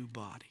brand new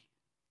body.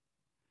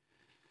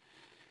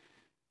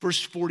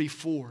 Verse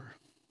 44.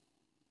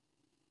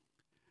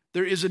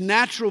 There is a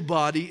natural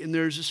body and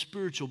there is a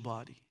spiritual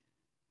body.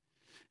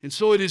 And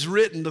so it is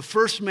written, the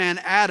first man,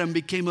 Adam,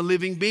 became a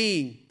living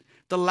being.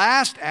 The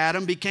last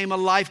Adam became a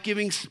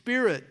life-giving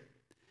spirit.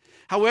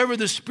 However,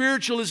 the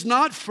spiritual is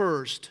not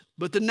first,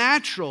 but the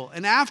natural,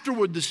 and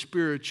afterward the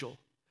spiritual.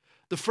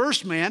 The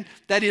first man,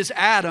 that is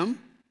Adam,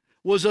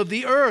 was of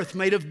the earth,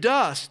 made of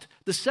dust.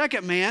 The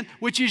second man,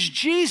 which is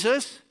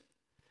Jesus,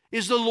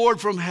 is the Lord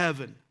from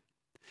heaven.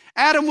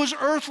 Adam was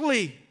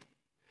earthly.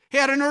 He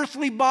had an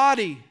earthly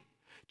body.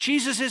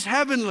 Jesus is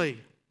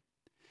heavenly.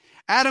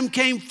 Adam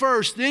came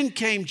first, then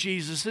came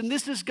Jesus, and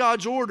this is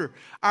God's order.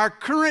 Our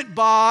current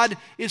bod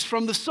is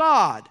from the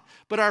sod,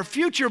 but our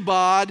future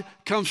bod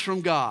comes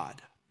from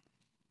God.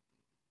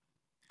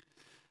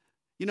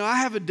 You know, I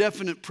have a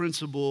definite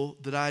principle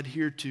that I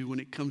adhere to when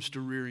it comes to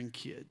rearing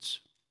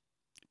kids.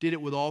 Did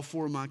it with all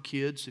 4 of my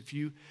kids. If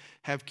you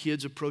have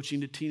kids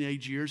approaching the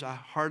teenage years, I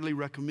hardly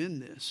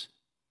recommend this.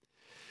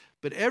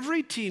 But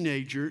every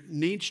teenager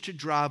needs to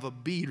drive a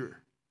beater.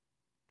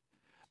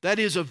 That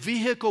is a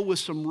vehicle with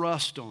some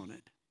rust on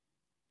it,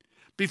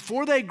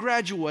 before they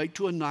graduate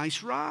to a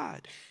nice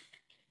ride.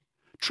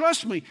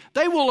 Trust me,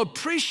 they will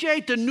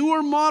appreciate the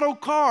newer model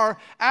car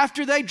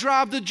after they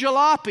drive the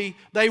jalopy.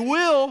 They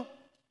will.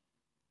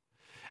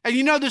 And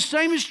you know, the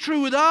same is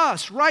true with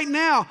us. Right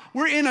now,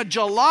 we're in a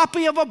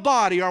jalopy of a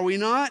body, are we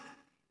not?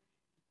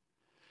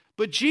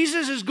 But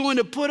Jesus is going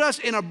to put us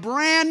in a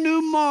brand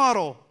new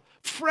model,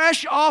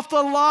 fresh off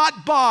the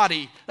lot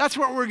body. That's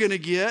what we're going to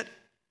get.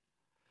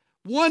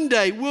 One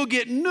day, we'll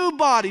get new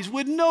bodies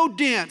with no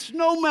dents,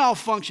 no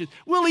malfunctions.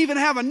 We'll even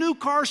have a new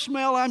car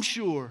smell, I'm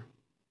sure.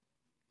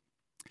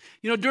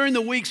 You know, during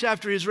the weeks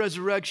after his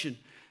resurrection,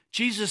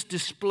 Jesus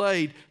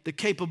displayed the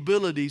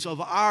capabilities of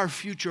our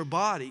future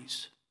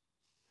bodies.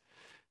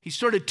 He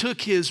sort of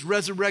took his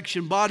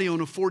resurrection body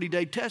on a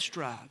 40-day test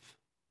drive.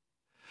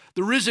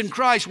 The risen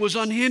Christ was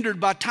unhindered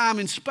by time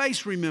and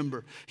space,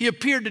 remember. He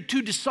appeared to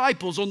 2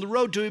 disciples on the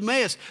road to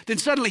Emmaus. Then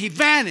suddenly he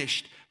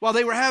vanished while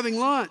they were having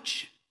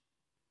lunch.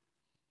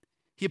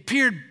 He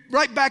appeared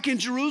right back in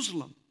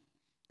Jerusalem.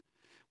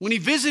 When he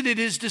visited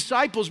his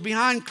disciples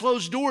behind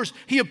closed doors,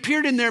 he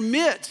appeared in their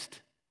midst.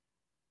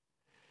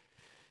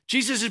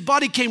 Jesus'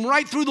 body came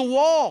right through the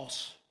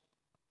walls.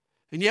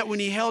 And yet when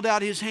he held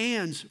out his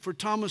hands for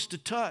Thomas to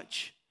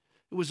touch,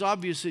 it was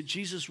obvious that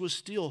Jesus was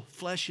still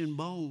flesh and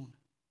bone.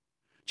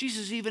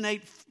 Jesus even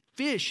ate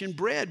fish and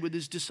bread with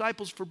his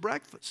disciples for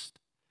breakfast.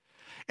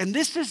 And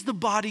this is the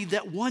body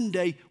that one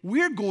day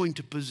we're going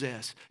to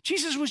possess.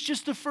 Jesus was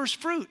just the first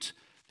fruits.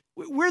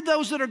 We're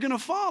those that are going to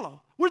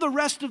follow. We're the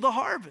rest of the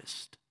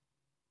harvest.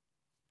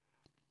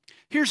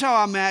 Here's how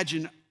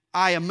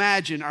I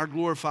imagine our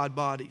glorified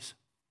bodies.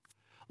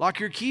 Lock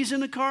your keys in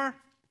the car?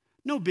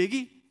 No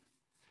biggie.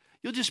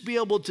 You'll just be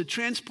able to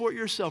transport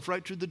yourself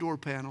right through the door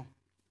panel.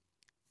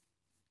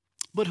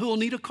 But who'll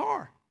need a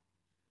car?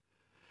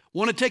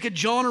 Want to take a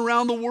jaunt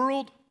around the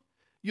world?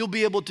 You'll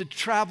be able to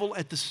travel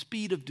at the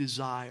speed of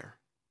desire.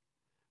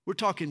 We're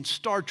talking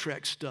Star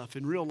Trek stuff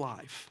in real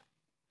life.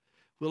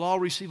 We'll all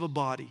receive a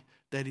body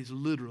that is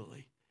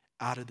literally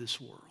out of this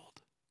world.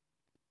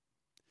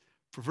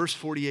 For verse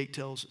 48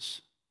 tells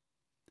us,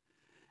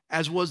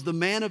 as was the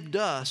man of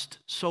dust,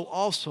 so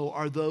also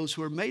are those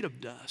who are made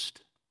of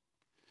dust.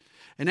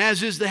 And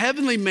as is the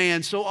heavenly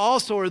man, so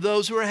also are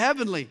those who are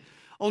heavenly.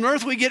 On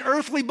earth we get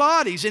earthly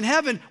bodies. In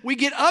heaven we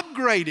get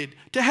upgraded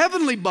to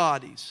heavenly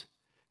bodies.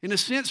 In a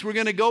sense, we're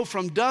going to go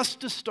from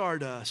dust to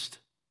stardust.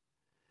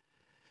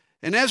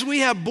 And as we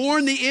have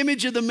borne the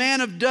image of the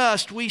man of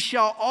dust, we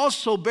shall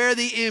also bear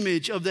the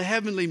image of the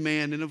heavenly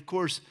man. And of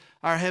course,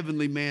 our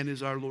heavenly man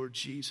is our Lord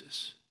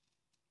Jesus.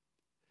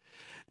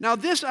 Now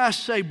this I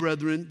say,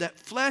 brethren, that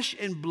flesh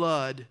and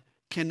blood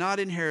cannot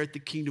inherit the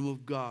kingdom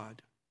of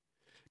God,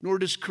 nor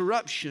does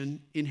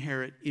corruption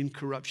inherit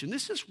incorruption.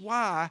 This is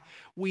why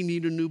we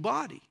need a new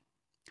body,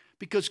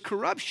 because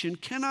corruption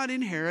cannot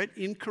inherit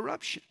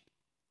incorruption.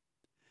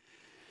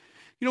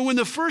 You know, when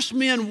the first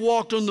men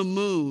walked on the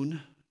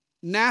moon,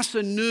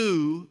 NASA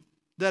knew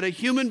that a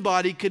human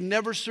body could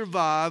never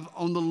survive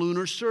on the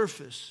lunar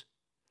surface.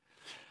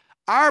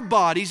 Our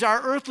bodies,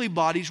 our earthly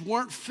bodies,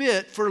 weren't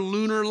fit for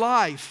lunar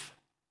life.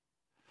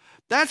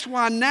 That's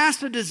why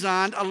NASA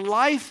designed a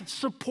life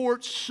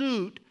support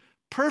suit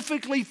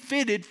perfectly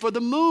fitted for the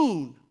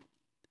moon.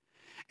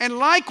 And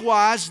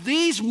likewise,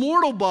 these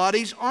mortal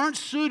bodies aren't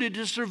suited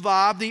to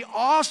survive the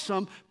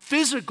awesome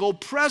physical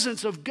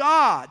presence of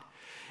God.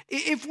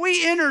 If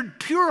we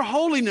entered pure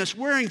holiness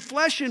wearing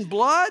flesh and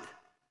blood,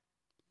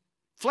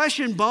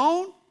 flesh and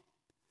bone,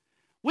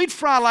 we'd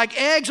fry like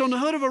eggs on the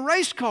hood of a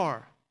race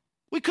car.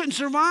 We couldn't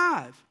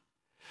survive.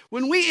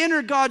 When we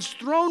enter God's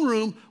throne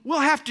room, we'll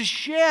have to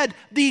shed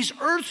these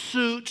earth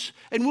suits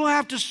and we'll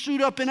have to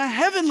suit up in a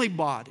heavenly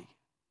body,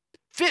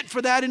 fit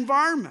for that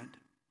environment.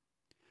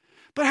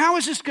 But how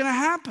is this going to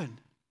happen?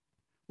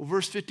 Well,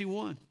 verse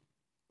 51.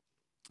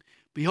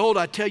 Behold,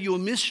 I tell you a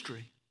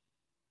mystery.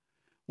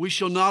 We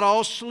shall not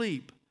all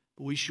sleep,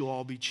 but we shall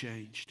all be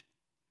changed.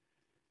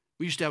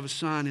 We used to have a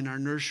sign in our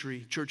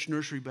nursery, church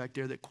nursery back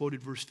there, that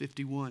quoted verse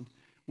 51.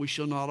 We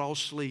shall not all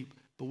sleep,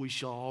 but we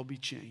shall all be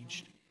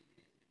changed.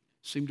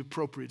 Seemed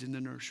appropriate in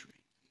the nursery.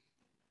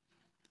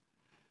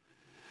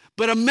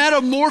 But a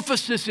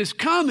metamorphosis is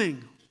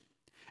coming.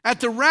 At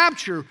the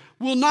rapture,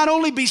 we'll not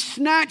only be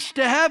snatched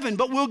to heaven,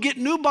 but we'll get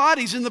new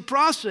bodies in the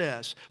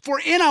process. For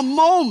in a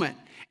moment,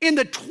 in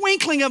the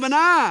twinkling of an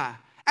eye,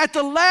 at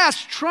the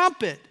last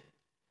trumpet,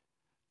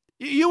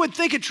 You would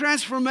think a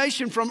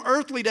transformation from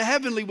earthly to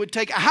heavenly would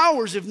take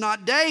hours, if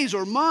not days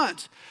or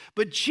months.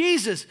 But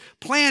Jesus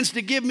plans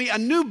to give me a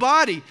new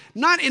body,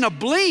 not in a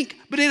blink,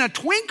 but in a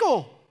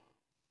twinkle.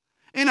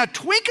 And a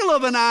twinkle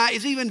of an eye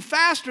is even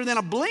faster than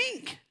a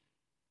blink.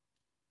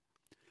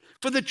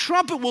 For the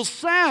trumpet will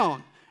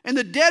sound, and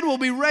the dead will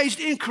be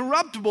raised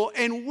incorruptible,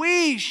 and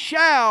we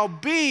shall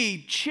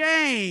be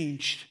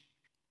changed.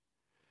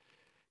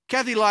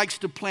 Kathy likes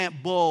to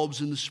plant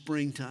bulbs in the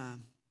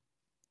springtime.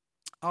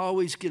 I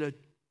always get a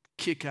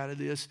kick out of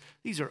this.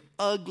 These are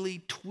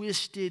ugly,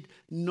 twisted,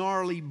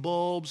 gnarly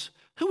bulbs.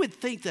 Who would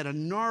think that a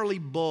gnarly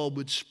bulb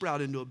would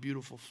sprout into a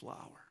beautiful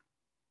flower?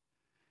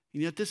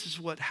 And yet this is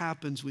what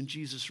happens when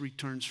Jesus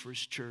returns for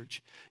his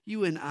church.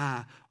 You and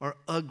I are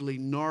ugly,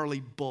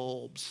 gnarly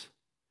bulbs,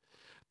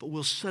 but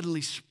we'll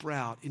suddenly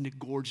sprout into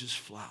gorgeous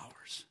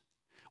flowers.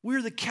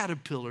 We're the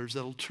caterpillars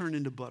that'll turn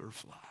into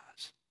butterflies.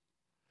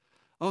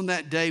 On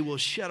that day, we'll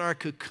shed our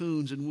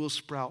cocoons and we'll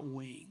sprout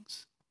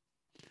wings.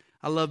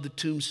 I love the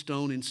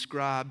tombstone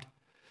inscribed,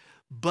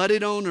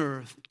 budded on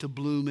earth to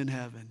bloom in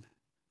heaven.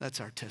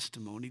 That's our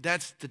testimony.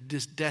 That's the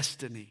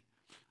destiny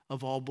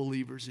of all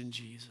believers in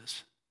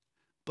Jesus.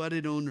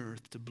 Budded on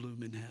earth to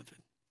bloom in heaven.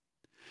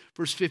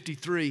 Verse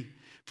 53,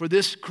 for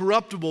this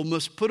corruptible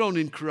must put on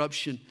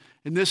incorruption,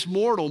 and this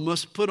mortal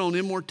must put on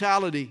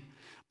immortality.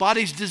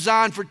 Bodies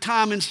designed for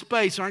time and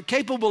space aren't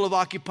capable of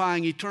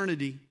occupying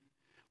eternity.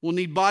 We'll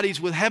need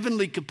bodies with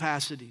heavenly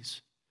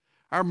capacities.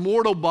 Our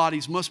mortal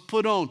bodies must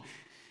put on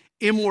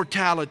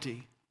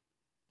immortality.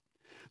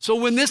 So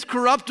when this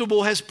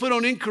corruptible has put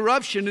on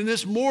incorruption and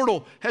this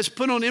mortal has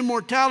put on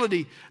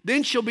immortality,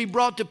 then shall be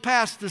brought to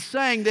pass the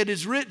saying that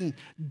is written,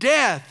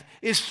 death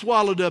is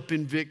swallowed up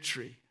in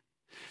victory.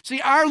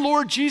 See, our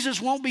Lord Jesus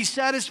won't be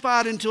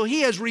satisfied until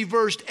he has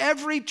reversed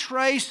every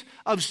trace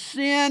of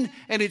sin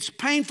and its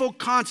painful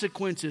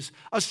consequences,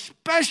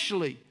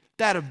 especially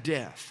that of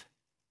death.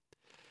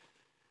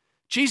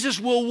 Jesus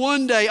will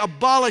one day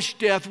abolish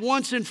death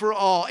once and for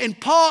all. And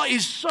Paul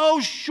is so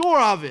sure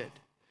of it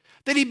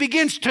that he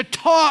begins to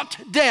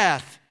taunt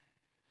death.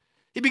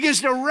 He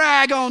begins to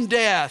rag on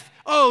death.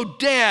 Oh,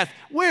 death,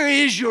 where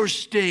is your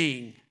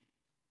sting?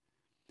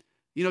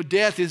 You know,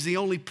 death is the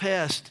only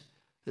pest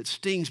that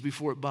stings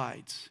before it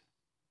bites.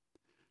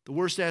 The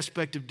worst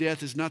aspect of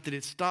death is not that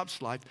it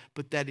stops life,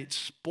 but that it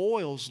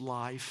spoils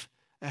life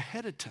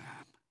ahead of time.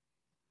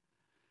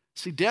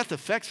 See, death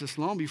affects us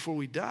long before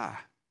we die.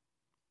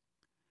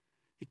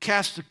 It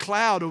casts a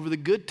cloud over the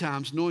good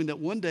times, knowing that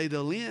one day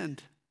they'll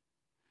end.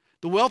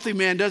 The wealthy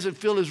man doesn't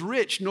feel as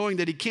rich, knowing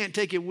that he can't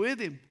take it with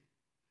him.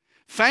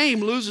 Fame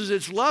loses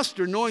its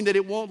luster, knowing that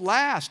it won't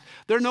last.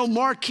 There are no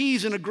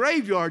marquees in a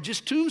graveyard,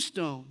 just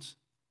tombstones.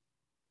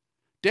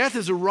 Death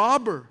is a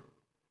robber.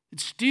 It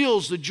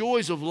steals the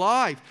joys of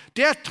life.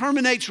 Death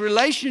terminates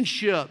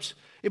relationships.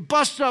 It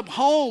busts up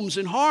homes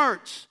and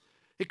hearts.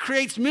 It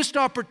creates missed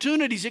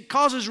opportunities. It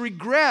causes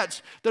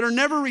regrets that are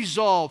never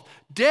resolved.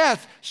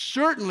 Death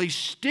certainly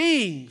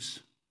stings.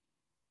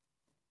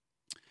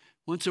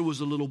 Once there was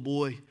a little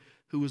boy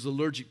who was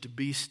allergic to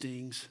bee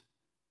stings.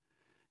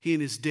 He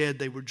and his dad,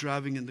 they were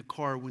driving in the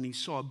car when he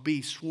saw a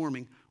bee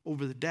swarming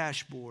over the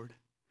dashboard.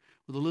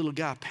 Well, the little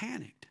guy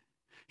panicked.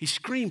 He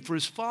screamed for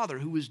his father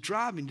who was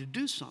driving to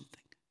do something.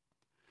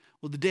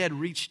 Well, the dad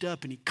reached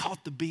up and he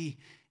caught the bee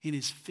in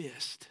his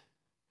fist.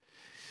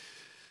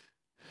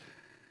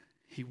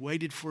 He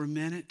waited for a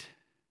minute,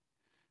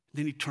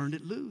 then he turned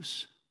it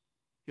loose.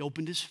 He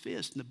opened his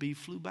fist and the bee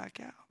flew back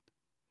out.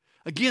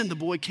 Again, the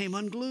boy came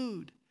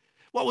unglued.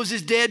 What was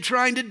his dad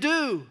trying to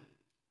do?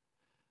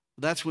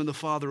 That's when the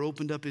father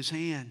opened up his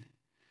hand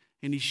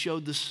and he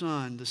showed the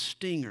son the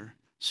stinger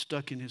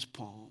stuck in his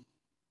palm.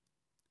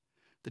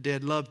 The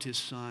dad loved his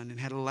son and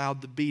had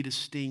allowed the bee to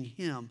sting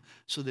him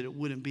so that it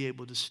wouldn't be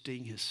able to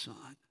sting his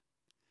son.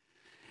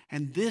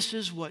 And this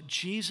is what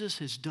Jesus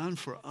has done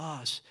for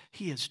us.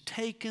 He has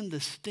taken the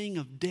sting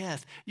of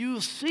death. You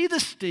will see the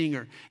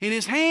stinger in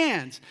his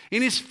hands,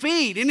 in his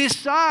feet, in his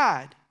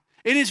side,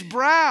 in his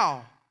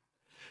brow.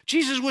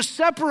 Jesus was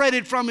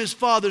separated from his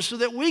Father so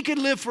that we could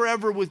live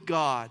forever with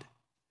God.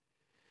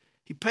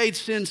 He paid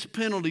sin's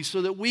penalty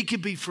so that we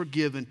could be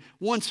forgiven.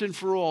 Once and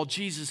for all,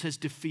 Jesus has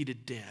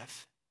defeated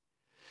death.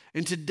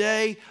 And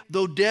today,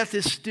 though death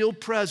is still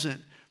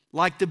present,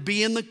 like the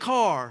bee in the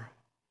car,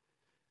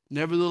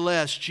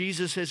 nevertheless,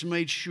 Jesus has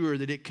made sure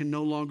that it can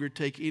no longer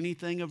take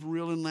anything of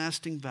real and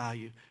lasting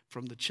value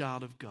from the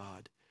child of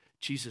God.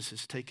 Jesus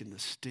has taken the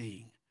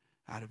sting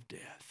out of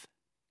death.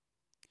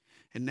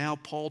 And now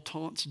Paul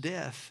taunts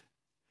death.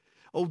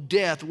 Oh,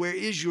 death, where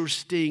is your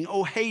sting?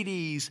 Oh,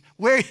 Hades,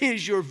 where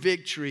is your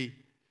victory?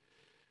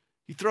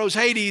 He throws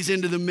Hades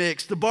into the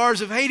mix. The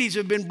bars of Hades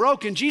have been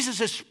broken. Jesus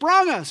has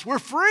sprung us. We're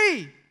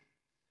free.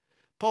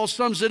 Paul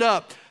sums it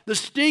up. The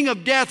sting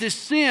of death is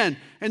sin,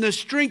 and the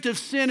strength of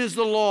sin is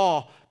the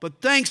law. But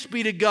thanks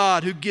be to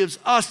God who gives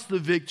us the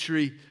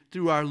victory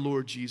through our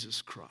Lord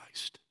Jesus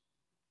Christ.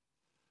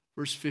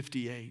 Verse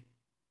 58.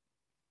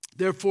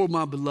 Therefore,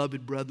 my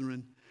beloved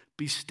brethren,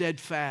 be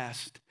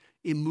steadfast,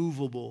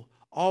 immovable,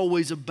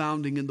 always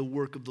abounding in the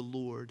work of the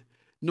Lord,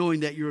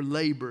 knowing that your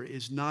labor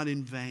is not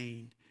in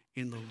vain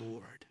in the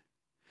Lord.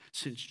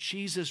 Since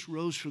Jesus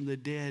rose from the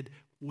dead,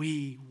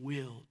 we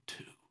will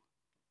too.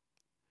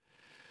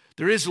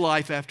 There is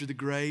life after the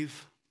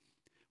grave.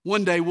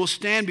 One day we'll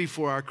stand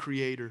before our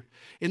Creator.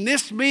 And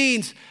this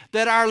means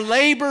that our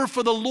labor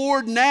for the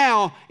Lord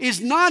now is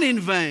not in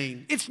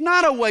vain. It's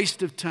not a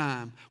waste of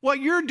time. What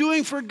you're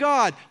doing for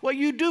God, what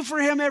you do for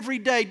Him every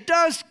day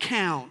does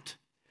count.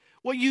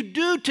 What you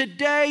do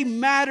today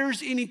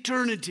matters in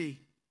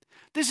eternity.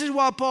 This is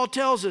why Paul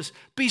tells us,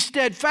 be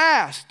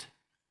steadfast.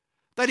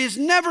 That is,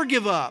 never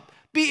give up.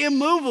 Be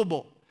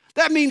immovable.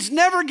 That means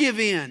never give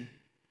in.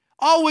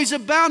 Always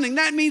abounding.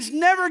 That means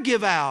never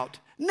give out.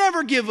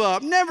 Never give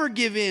up. Never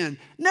give in.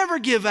 Never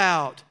give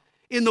out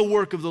in the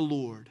work of the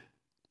Lord.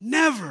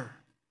 Never.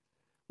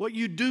 What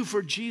you do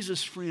for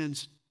Jesus,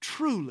 friends,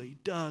 truly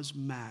does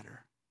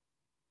matter.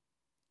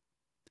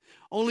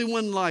 Only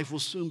one life will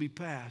soon be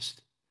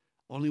passed.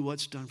 Only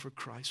what's done for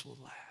Christ will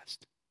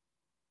last.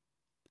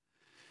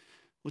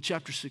 Well,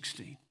 chapter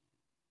 16.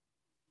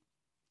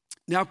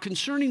 Now,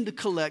 concerning the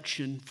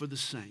collection for the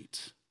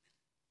saints,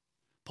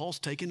 Paul's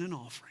taking an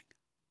offering.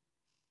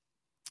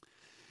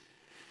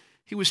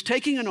 He was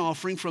taking an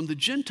offering from the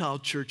Gentile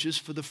churches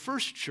for the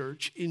first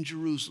church in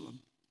Jerusalem.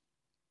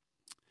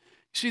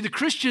 See, the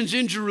Christians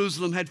in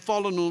Jerusalem had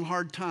fallen on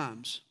hard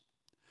times.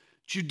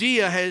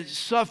 Judea had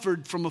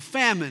suffered from a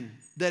famine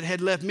that had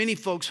left many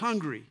folks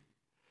hungry.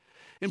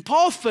 And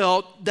Paul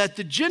felt that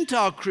the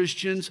Gentile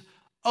Christians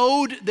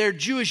owed their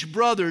Jewish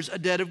brothers a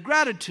debt of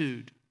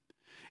gratitude.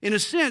 In a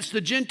sense,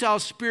 the Gentile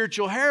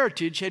spiritual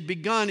heritage had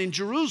begun in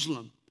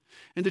Jerusalem,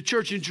 and the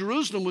church in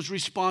Jerusalem was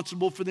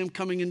responsible for them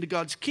coming into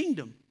God's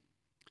kingdom.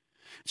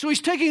 So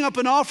he's taking up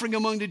an offering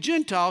among the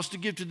Gentiles to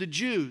give to the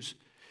Jews.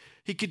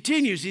 He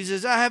continues, he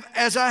says,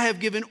 as I have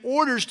given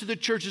orders to the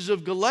churches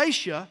of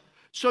Galatia,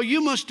 so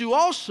you must do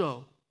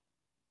also.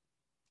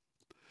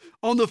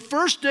 On the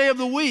first day of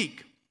the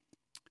week,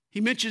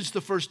 he mentions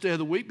the first day of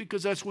the week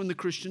because that's when the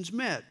Christians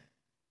met.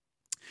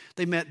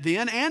 They met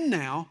then and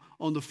now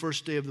on the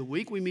first day of the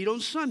week. We meet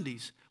on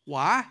Sundays.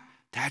 Why?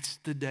 That's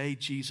the day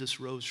Jesus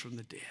rose from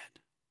the dead.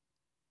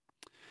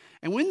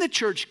 And when the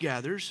church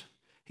gathers,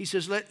 he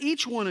says, let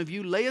each one of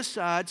you lay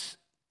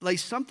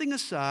something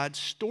aside,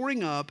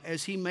 storing up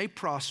as he may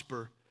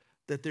prosper,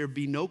 that there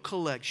be no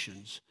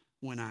collections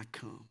when I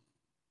come.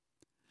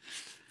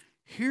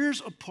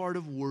 Here's a part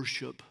of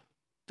worship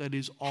that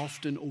is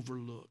often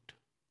overlooked.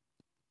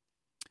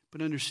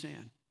 But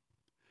understand,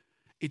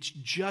 it's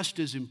just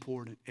as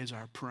important as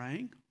our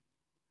praying,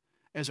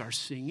 as our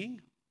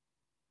singing,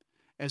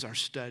 as our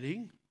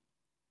studying.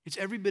 It's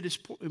every bit as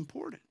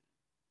important.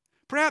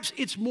 Perhaps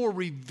it's more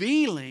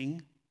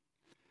revealing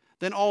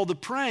than all the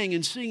praying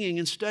and singing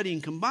and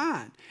studying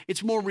combined.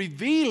 It's more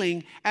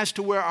revealing as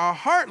to where our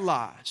heart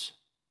lies.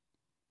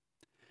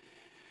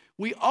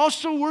 We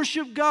also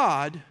worship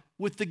God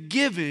with the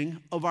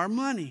giving of our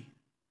money.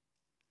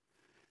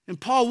 And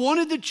Paul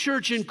wanted the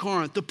church in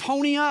Corinth to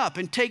pony up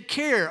and take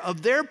care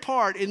of their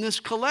part in this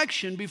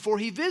collection before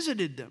he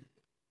visited them.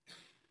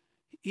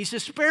 He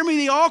says, spare me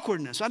the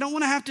awkwardness. I don't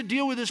want to have to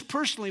deal with this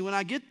personally when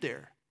I get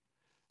there.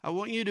 I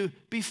want you to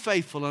be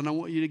faithful, and I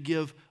want you to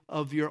give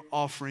of your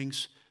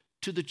offerings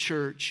to the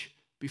church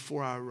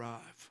before I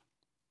arrive.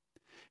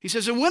 He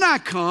says, and when I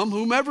come,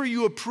 whomever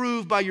you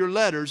approve by your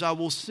letters, I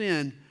will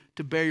send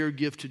to bear your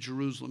gift to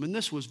Jerusalem. And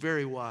this was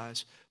very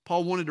wise.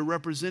 Paul wanted a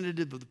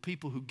representative of the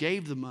people who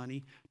gave the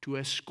money to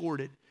escort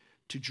it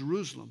to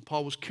Jerusalem.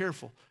 Paul was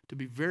careful to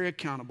be very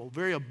accountable,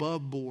 very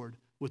above board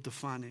with the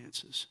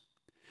finances.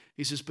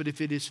 He says, but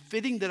if it is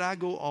fitting that I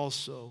go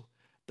also,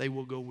 they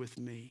will go with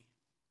me.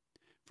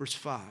 Verse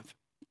 5.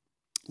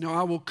 Now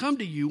I will come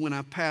to you when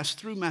I pass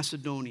through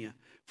Macedonia,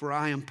 for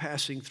I am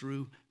passing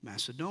through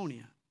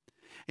Macedonia.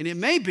 And it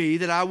may be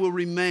that I will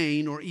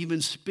remain or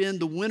even spend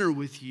the winter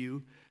with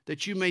you,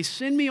 that you may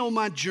send me on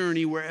my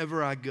journey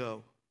wherever I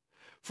go.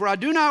 For I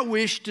do not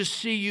wish to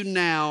see you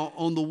now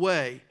on the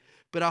way,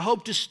 but I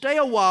hope to stay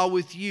a while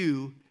with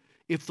you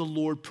if the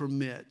Lord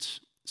permits.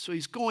 So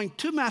he's going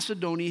to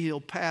Macedonia. He'll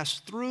pass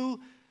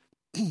through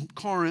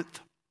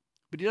Corinth,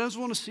 but he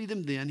doesn't want to see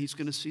them then. He's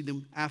going to see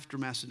them after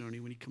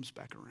Macedonia when he comes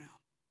back around.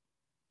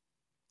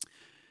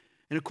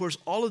 And of course,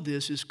 all of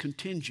this is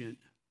contingent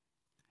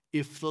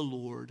if the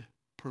Lord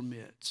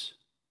permits.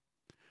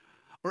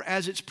 Or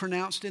as it's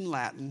pronounced in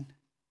Latin,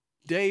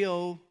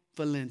 Deo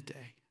volente.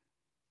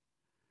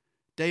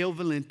 Deo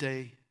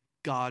volente,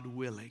 God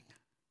willing.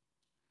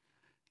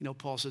 You know,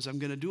 Paul says, I'm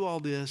going to do all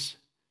this,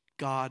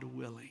 God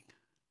willing.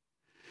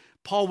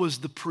 Paul was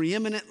the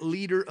preeminent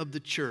leader of the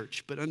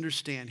church, but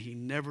understand, he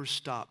never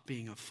stopped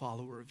being a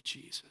follower of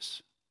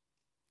Jesus.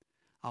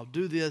 I'll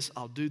do this,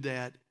 I'll do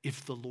that,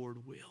 if the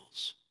Lord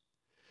wills.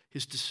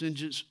 His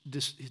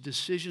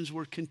decisions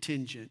were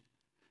contingent,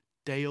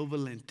 Deo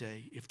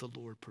volente, if the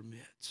Lord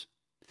permits.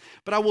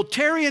 But I will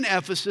tarry in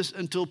Ephesus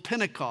until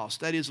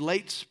Pentecost, that is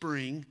late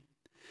spring,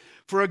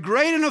 for a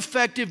great and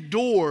effective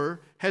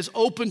door has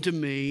opened to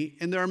me,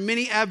 and there are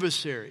many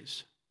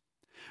adversaries.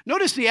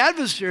 Notice the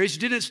adversaries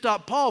didn't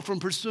stop Paul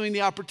from pursuing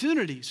the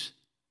opportunities.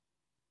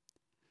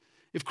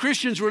 If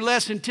Christians were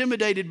less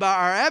intimidated by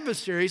our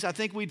adversaries, I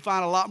think we'd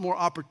find a lot more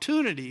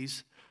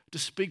opportunities to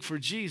speak for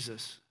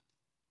Jesus.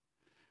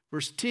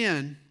 Verse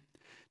 10,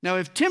 now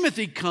if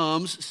Timothy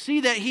comes, see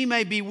that he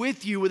may be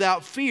with you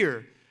without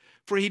fear,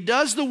 for he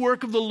does the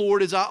work of the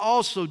Lord as I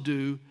also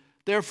do.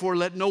 Therefore,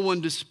 let no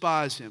one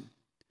despise him.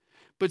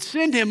 But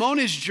send him on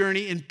his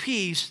journey in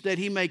peace, that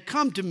he may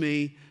come to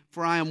me,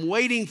 for I am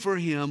waiting for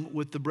him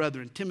with the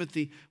brethren.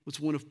 Timothy was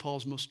one of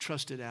Paul's most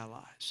trusted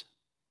allies.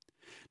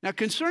 Now,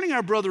 concerning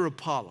our brother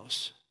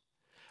Apollos,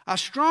 I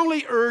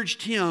strongly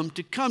urged him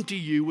to come to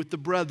you with the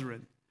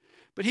brethren,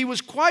 but he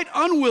was quite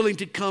unwilling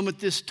to come at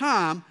this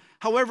time.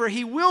 However,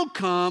 he will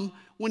come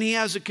when he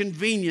has a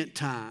convenient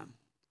time.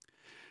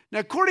 Now,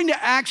 according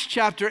to Acts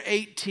chapter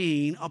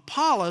 18,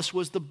 Apollos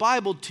was the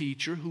Bible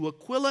teacher who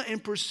Aquila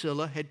and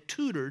Priscilla had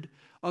tutored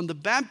on the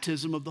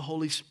baptism of the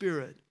Holy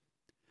Spirit.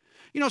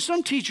 You know,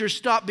 some teachers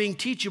stop being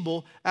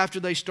teachable after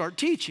they start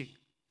teaching.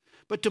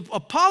 But to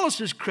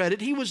Apollos'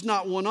 credit, he was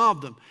not one of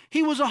them.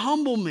 He was a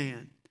humble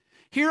man.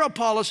 Here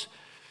Apollos,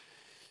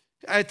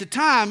 at the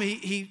time,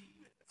 he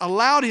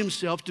allowed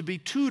himself to be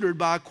tutored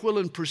by Aquila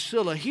and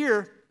Priscilla.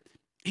 Here,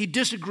 he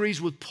disagrees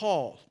with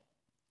Paul.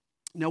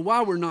 Now,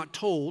 why we're not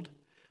told,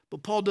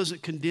 but Paul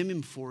doesn't condemn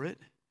him for it.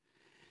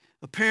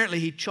 Apparently,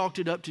 he chalked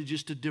it up to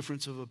just a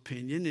difference of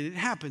opinion, and it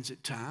happens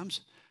at times.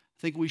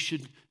 I think we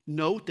should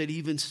note that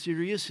even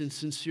serious and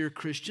sincere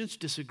Christians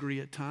disagree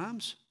at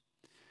times.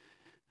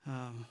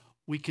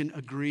 We can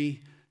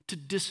agree to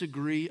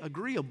disagree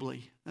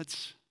agreeably.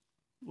 That's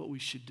what we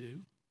should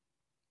do,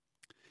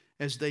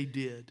 as they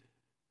did.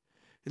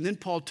 And then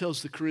Paul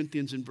tells the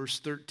Corinthians in verse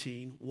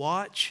 13,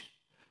 watch,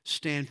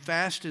 stand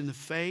fast in the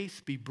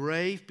faith, be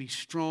brave, be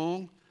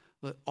strong.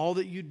 Let all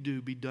that you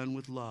do be done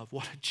with love.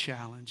 What a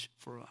challenge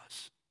for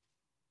us.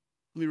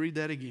 Let me read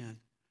that again.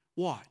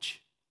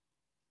 Watch.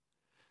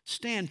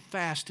 Stand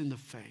fast in the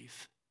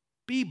faith.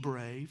 Be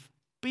brave.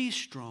 Be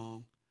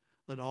strong.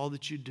 Let all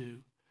that you do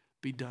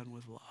be done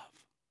with love.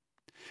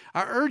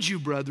 I urge you,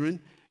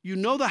 brethren, you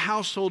know the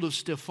household of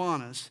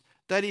Stephanas,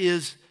 that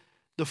is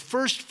the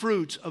first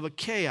fruits of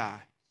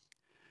Achaia.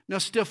 Now,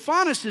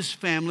 Stephanas'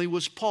 family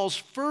was Paul's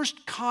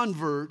first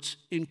converts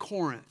in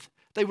Corinth.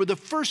 They were the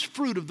first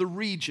fruit of the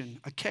region,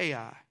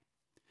 Achaia.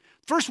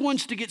 First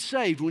ones to get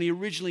saved when he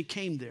originally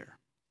came there.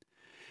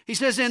 He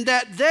says, and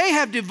that they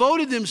have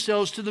devoted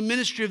themselves to the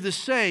ministry of the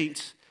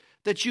saints,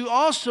 that you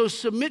also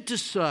submit to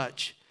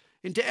such,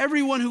 and to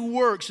everyone who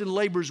works and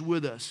labors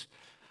with us.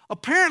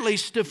 Apparently,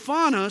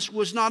 Stephanas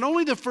was not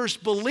only the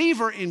first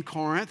believer in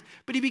Corinth,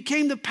 but he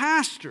became the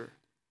pastor.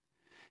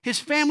 His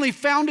family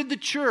founded the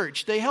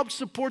church. They helped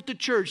support the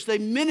church. They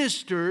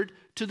ministered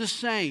to the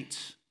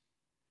saints.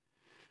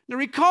 Now,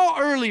 recall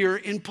earlier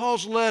in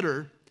Paul's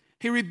letter,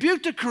 he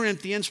rebuked the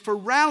Corinthians for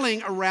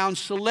rallying around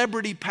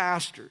celebrity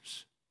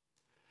pastors.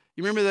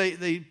 You remember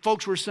the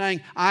folks were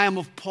saying, I am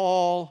of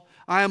Paul,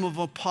 I am of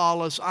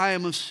Apollos, I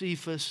am of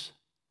Cephas.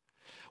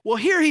 Well,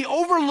 here he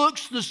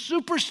overlooks the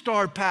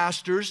superstar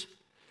pastors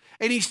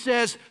and he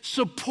says,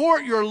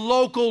 support your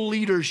local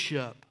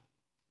leadership.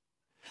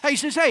 He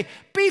says, hey,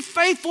 be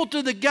faithful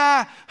to the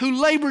guy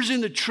who labors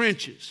in the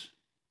trenches.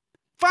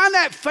 Find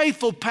that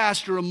faithful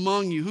pastor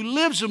among you, who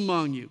lives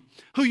among you,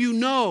 who you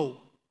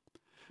know.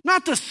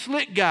 Not the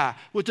slick guy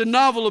with the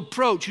novel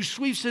approach who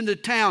sweeps into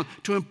town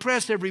to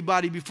impress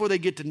everybody before they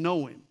get to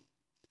know him.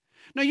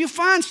 Now, you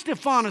find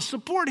Stephanas,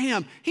 support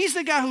him. He's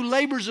the guy who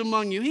labors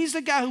among you. He's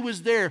the guy who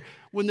was there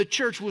when the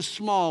church was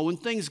small, when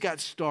things got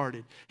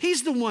started.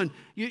 He's the one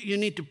you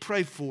need to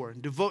pray for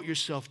and devote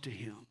yourself to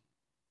him.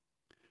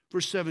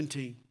 Verse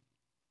 17.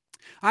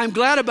 I am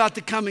glad about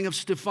the coming of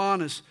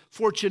Stephanas,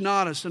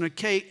 Fortunatus, and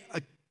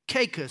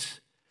Achaicus.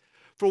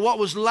 For what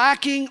was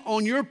lacking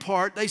on your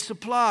part, they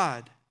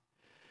supplied.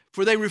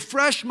 For they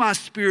refreshed my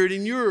spirit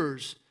and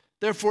yours.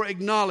 Therefore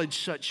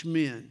acknowledge such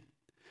men.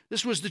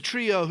 This was the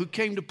trio who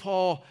came to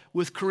Paul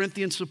with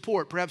Corinthian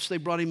support. Perhaps they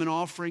brought him an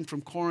offering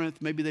from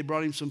Corinth. Maybe they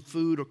brought him some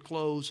food or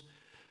clothes.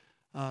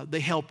 They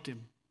helped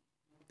him.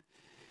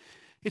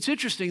 It's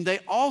interesting, they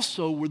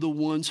also were the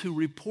ones who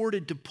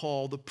reported to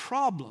Paul the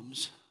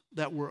problems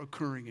that were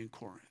occurring in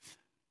Corinth.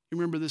 You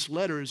remember, this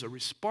letter is a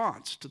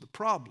response to the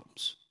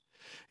problems.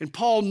 And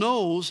Paul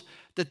knows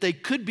that they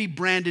could be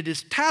branded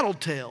as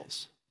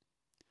tattletales.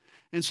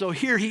 And so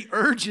here he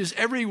urges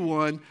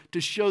everyone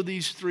to show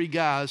these three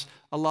guys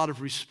a lot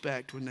of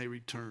respect when they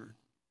return.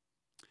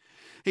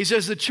 He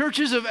says, the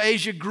churches of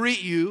Asia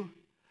greet you.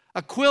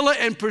 Aquila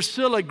and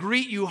Priscilla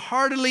greet you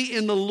heartily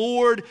in the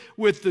Lord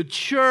with the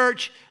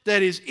church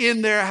that is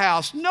in their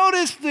house.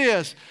 Notice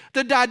this,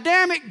 the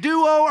dynamic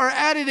duo are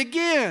at it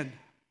again.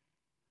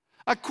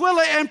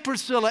 Aquila and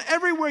Priscilla,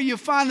 everywhere you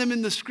find them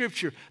in the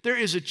scripture, there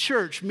is a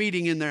church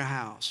meeting in their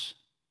house.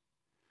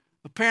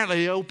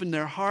 Apparently, they opened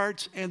their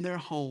hearts and their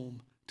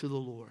home to the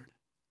Lord.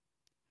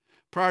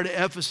 Prior to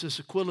Ephesus,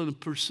 Aquila and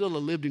Priscilla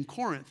lived in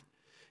Corinth.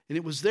 And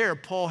it was there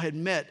Paul had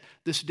met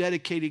this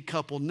dedicated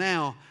couple.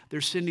 Now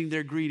they're sending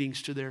their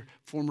greetings to their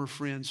former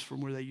friends from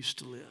where they used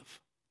to live.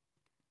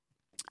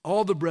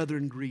 All the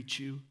brethren greet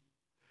you.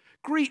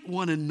 Greet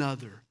one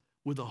another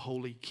with a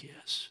holy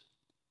kiss.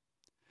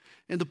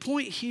 And the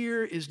point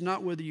here is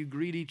not whether you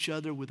greet each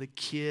other with a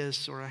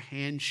kiss or a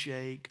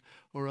handshake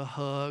or a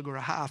hug or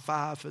a high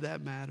five for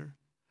that matter.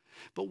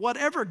 But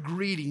whatever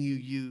greeting you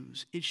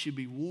use, it should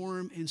be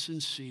warm and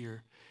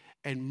sincere.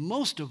 And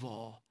most of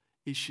all,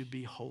 it should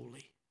be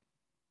holy.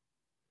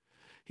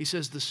 He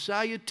says, the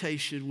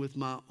salutation with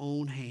my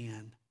own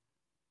hand,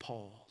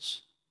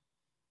 Paul's.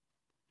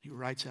 He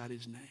writes out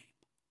his name.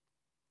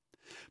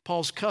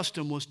 Paul's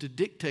custom was to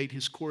dictate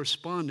his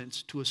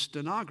correspondence to a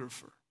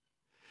stenographer.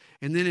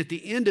 And then at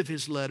the end of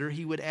his letter,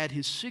 he would add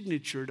his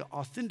signature to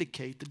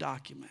authenticate the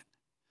document.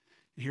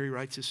 And here he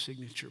writes his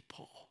signature,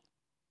 Paul.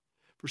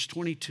 Verse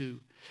 22,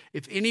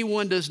 if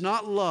anyone does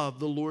not love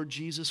the Lord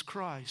Jesus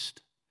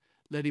Christ,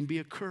 let him be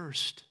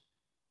accursed.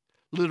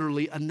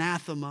 Literally,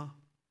 anathema.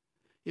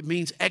 It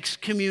means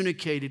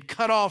excommunicated,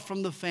 cut off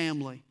from the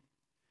family.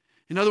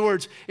 In other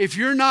words, if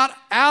you're not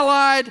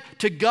allied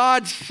to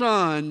God's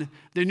Son,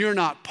 then you're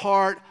not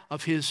part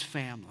of his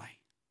family.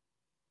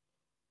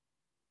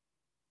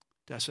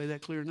 Did I say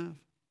that clear enough?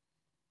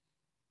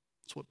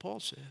 That's what Paul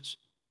says.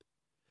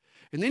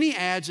 And then he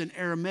adds an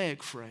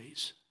Aramaic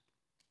phrase.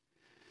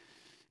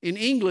 In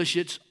English,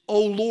 it's,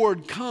 O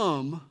Lord,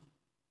 come.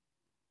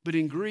 But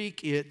in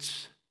Greek,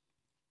 it's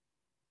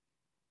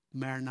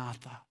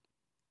Maranatha.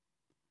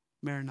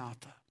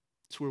 Maranatha.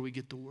 That's where we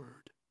get the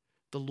word.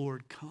 The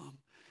Lord, come.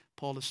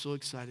 Paul is so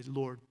excited.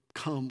 Lord,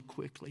 come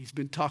quickly. He's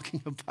been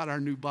talking about our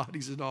new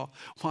bodies and all.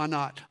 Why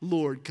not?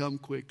 Lord, come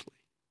quickly.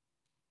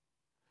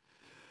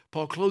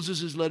 Paul closes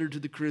his letter to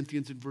the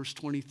Corinthians in verse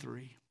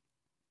 23.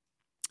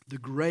 The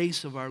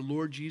grace of our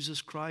Lord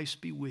Jesus Christ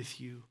be with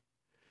you.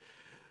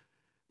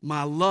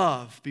 My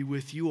love be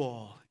with you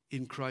all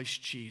in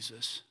Christ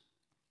Jesus.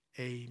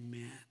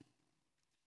 Amen.